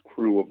nice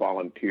crew of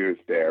volunteers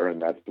there, and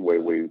that's the way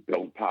we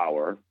build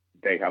power.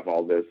 They have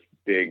all this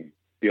big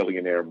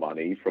billionaire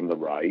money from the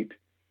right,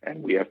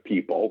 and we have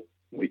people.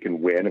 We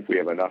can win if we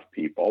have enough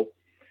people.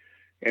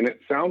 And it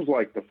sounds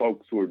like the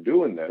folks who are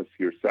doing this,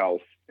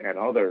 yourself and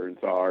others,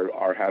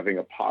 are having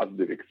a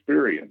positive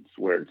experience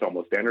where it's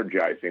almost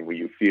energizing, where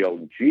you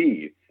feel,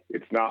 gee,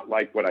 it's not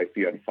like what I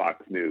see on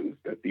Fox News,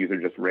 that these are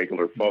just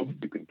regular folks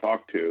you can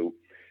talk to,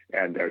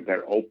 and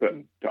they're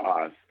open to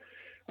us.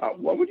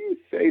 What would you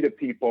say to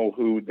people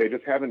who they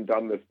just haven't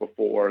done this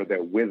before,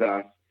 they're with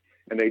us,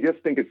 and they just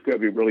think it's going to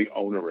be really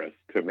onerous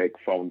to make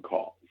phone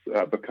calls?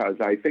 Because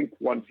I think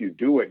once you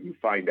do it, you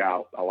find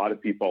out a lot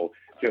of people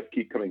just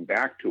keep coming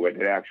back to it.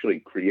 It actually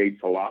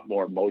creates a lot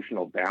more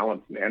emotional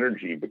balance and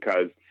energy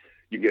because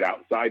you get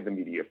outside the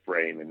media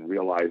frame and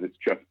realize it's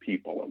just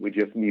people, and we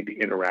just need to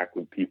interact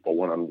with people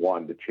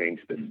one-on-one to change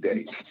the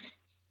state.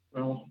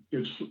 Well,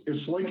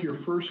 it's like your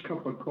first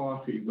cup of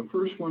coffee. The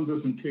first one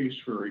doesn't taste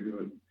very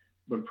good,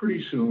 but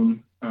pretty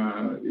soon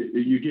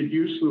you get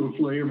used to the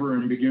flavor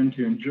and begin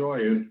to enjoy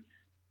it.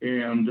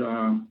 And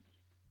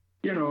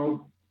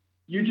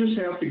you just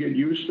have to get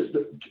used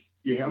to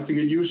you have to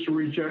get used to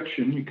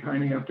rejection. You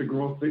kind of have to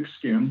grow thick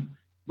skin,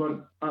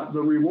 but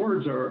the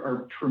rewards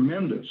are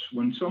tremendous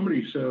when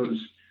somebody says,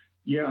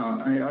 "Yeah,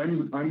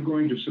 I'm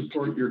going to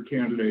support your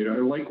candidate. I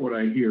like what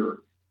I hear,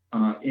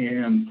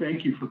 and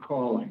thank you for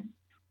calling."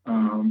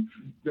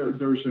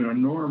 There's an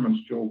enormous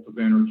jolt of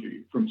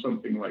energy from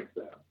something like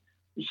that.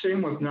 The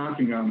same with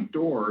knocking on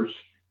doors,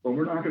 but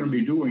we're not going to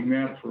be doing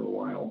that for a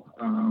while.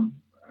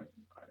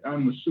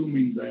 I'm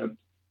assuming that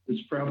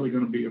it's probably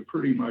going to be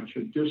pretty much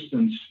a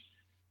distance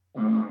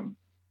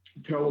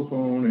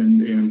telephone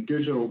and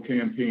digital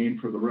campaign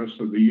for the rest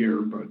of the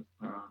year. But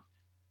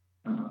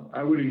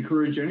I would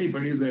encourage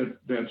anybody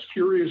that's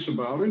curious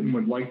about it and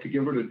would like to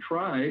give it a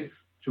try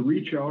to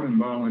reach out and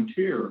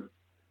volunteer.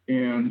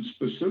 And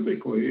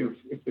specifically,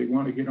 if they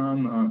want to get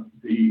on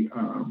the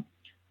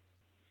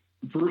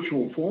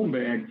virtual phone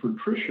bank for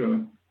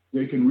Tricia,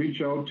 they can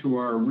reach out to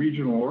our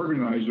regional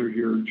organizer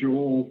here,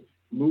 Joel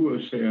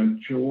Lewis, at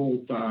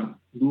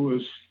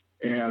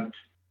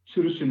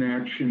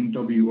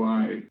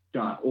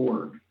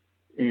joel.lewis@citizenactionwi.org.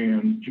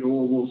 And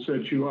Joel will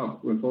set you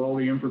up with all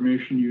the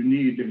information you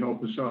need to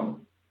help us out.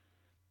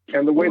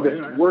 And the way this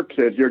works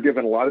is you're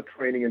given a lot of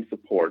training and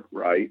support,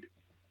 right?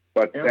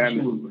 But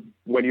Absolutely. Then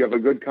when you have a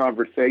good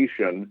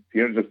conversation,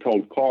 you're not just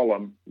told call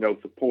them, no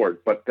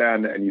support, but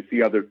then, and you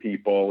see other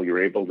people,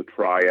 you're able to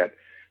try it,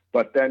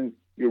 but then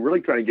you're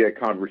really trying to get a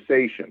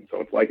conversation.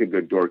 So it's like a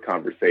good door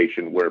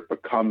conversation where it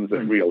becomes a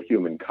real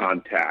human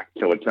contact.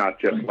 So it's not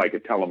just like a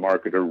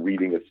telemarketer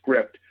reading a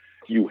script.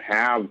 You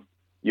have,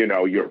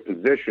 your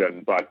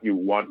position, but you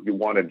want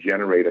to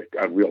generate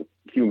a real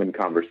human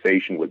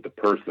conversation with the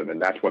person.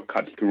 And that's what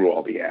cuts through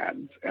all the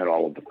ads and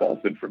all of the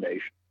false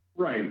information.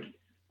 Right.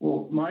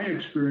 Well, my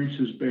experience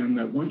has been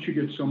that once you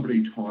get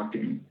somebody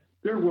talking,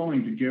 they're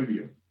willing to give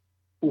you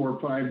 4 or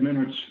 5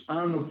 minutes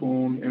on the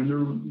phone, and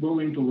they're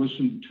willing to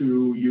listen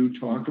to you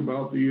talk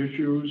about the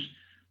issues.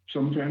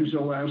 Sometimes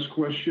they'll ask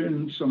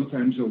questions,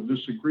 sometimes they'll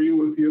disagree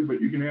with you,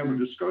 but you can have a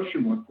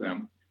discussion with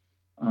them.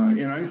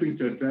 And I think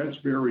that that's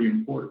very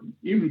important.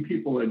 Even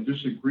people that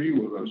disagree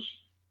with us,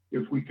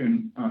 if we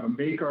can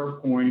make our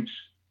points,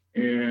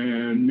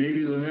 and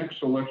maybe the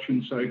next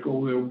election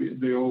cycle,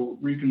 they'll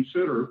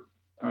reconsider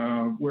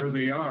where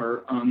they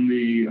are on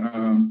the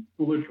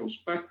political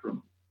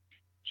spectrum.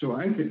 So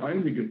I think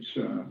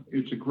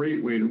it's a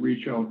great way to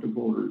reach out to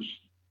voters.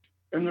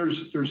 And there's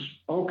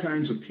all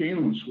kinds of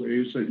painless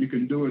ways that you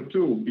can do it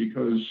too,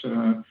 because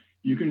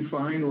you can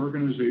find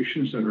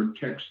organizations that are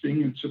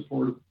texting in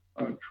support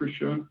of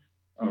Tricia,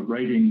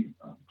 writing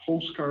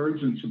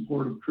postcards in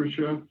support of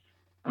Tricia.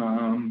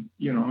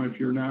 If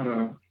you're not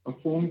a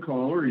phone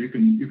caller, you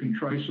can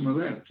try some of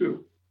that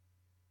too.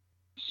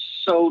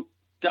 So,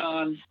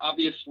 Don,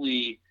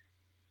 obviously,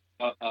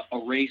 a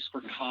race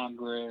for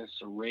Congress,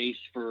 a race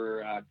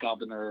for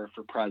governor,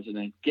 for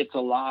president gets a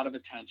lot of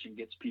attention,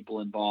 gets people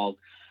involved.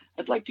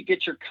 I'd like to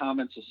get your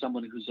comments as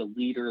someone who's a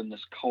leader in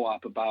this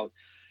co-op about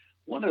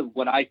one of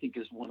what I think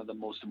is one of the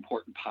most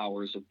important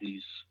powers of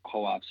these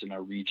co-ops in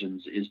our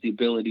regions is the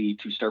ability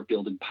to start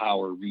building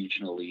power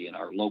regionally in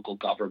our local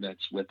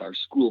governments, with our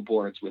school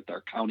boards, with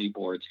our county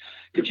boards.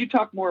 Could you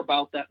talk more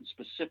about that? And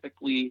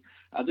specifically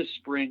this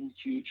spring,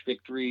 huge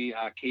victory,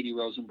 Katie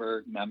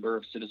Rosenberg, member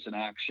of Citizen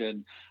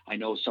Action. I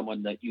know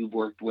someone that you've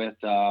worked with,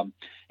 and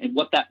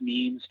what that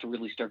means to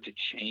really start to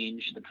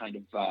change the kind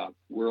of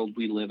world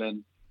we live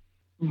in.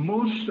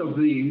 Most of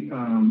the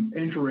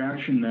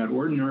interaction that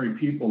ordinary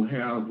people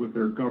have with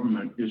their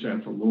government is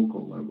at the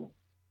local level.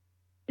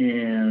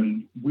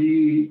 And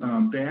we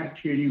backed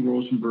Katie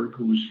Rosenberg,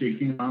 who was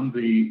taking on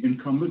the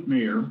incumbent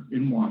mayor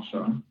in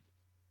Wausau.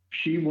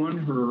 She won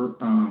her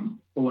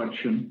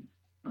election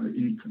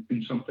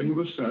in something of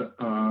a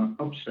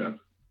upset.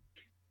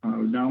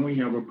 Now we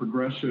have a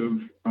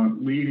progressive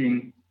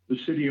leading the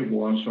city of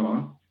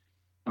Wausau.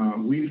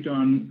 We've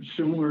done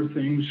similar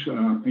things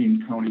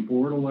in county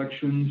board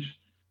elections,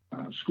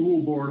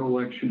 school board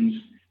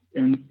elections,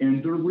 and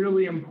they're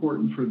really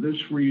important for this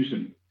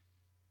reason.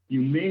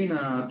 You may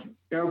not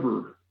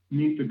ever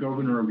meet the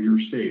governor of your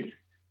state,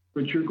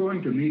 but you're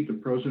going to meet the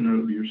president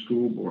of your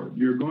school board.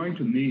 You're going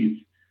to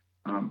meet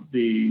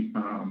the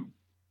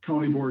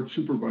county board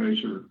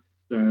supervisor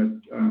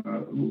that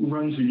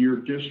runs in your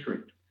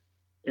district,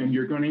 and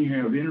you're going to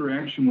have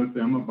interaction with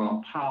them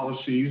about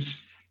policies.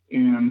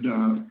 And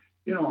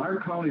our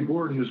county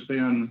board has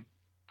been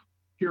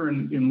here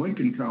in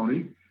Lincoln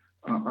County.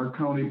 Our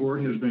county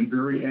board has been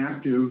very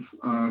active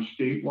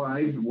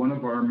statewide. One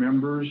of our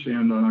members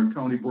and our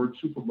county board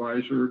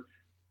supervisor,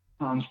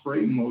 Hans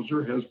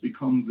Breitenmoser, has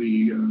become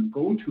the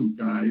go-to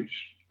guy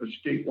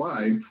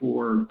statewide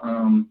for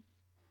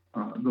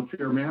the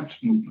Fair Maps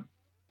movement.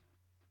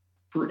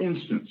 For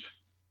instance,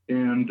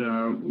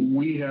 And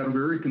we had a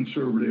very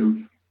conservative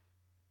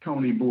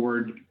county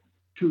board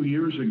 2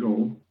 years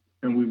ago,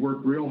 and we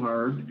worked real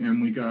hard,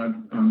 and we got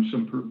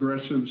some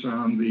progressives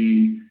on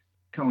the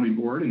county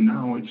board, and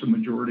now it's a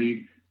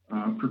majority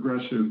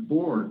progressive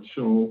board.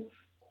 So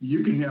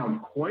you can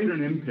have quite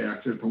an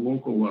impact at the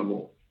local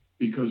level,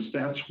 because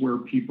that's where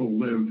people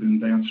live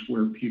and that's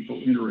where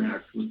people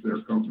interact with their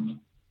government.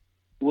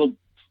 Well,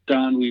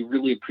 Don, we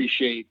really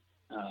appreciate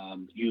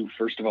you,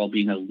 first of all,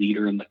 being a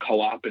leader in the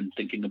co-op and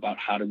thinking about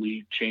how do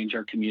we change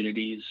our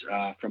communities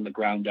from the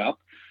ground up,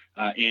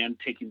 and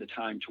taking the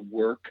time to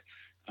work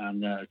on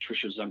the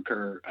Tricia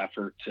Zunker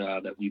effort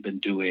that we've been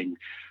doing.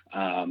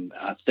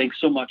 Thanks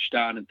so much,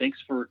 Don, and thanks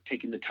for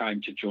taking the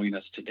time to join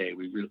us today.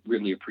 We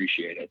really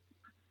appreciate it.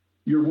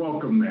 You're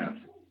welcome, Matt.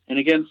 And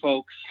again,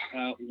 folks,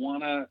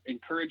 want to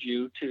encourage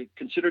you to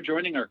consider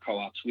joining our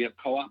co-ops. We have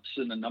co-ops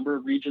in a number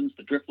of regions,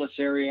 the Driftless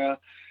area,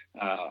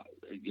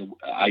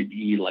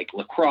 i.e. like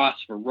La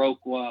Crosse,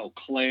 Viroqua, Eau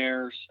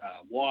Claire,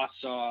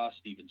 Wausau,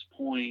 Stevens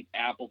Point,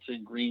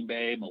 Appleton, Green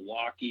Bay,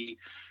 Milwaukee.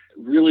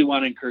 Really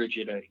want to encourage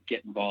you to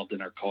get involved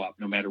in our co-op,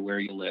 no matter where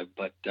you live.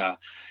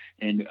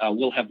 And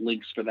we'll have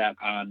links for that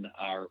on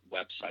our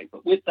website.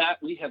 But with that,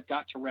 we have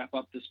got to wrap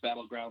up this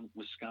Battleground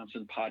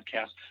Wisconsin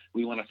podcast.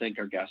 We want to thank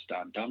our guests,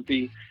 Don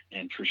Dunphy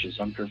and Tricia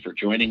Zunker, for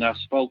joining us.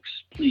 Folks,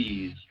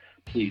 please,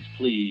 please,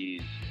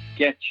 please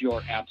get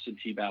your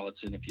absentee ballots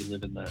in if you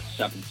live in the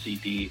 7th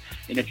CD.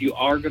 And if you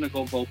are going to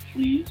go vote,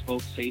 please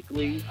vote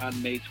safely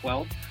on May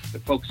 12th.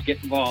 But folks,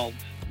 get involved.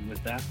 And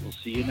with that, we'll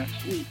see you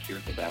next week here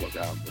at the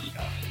Battleground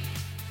Wisconsin.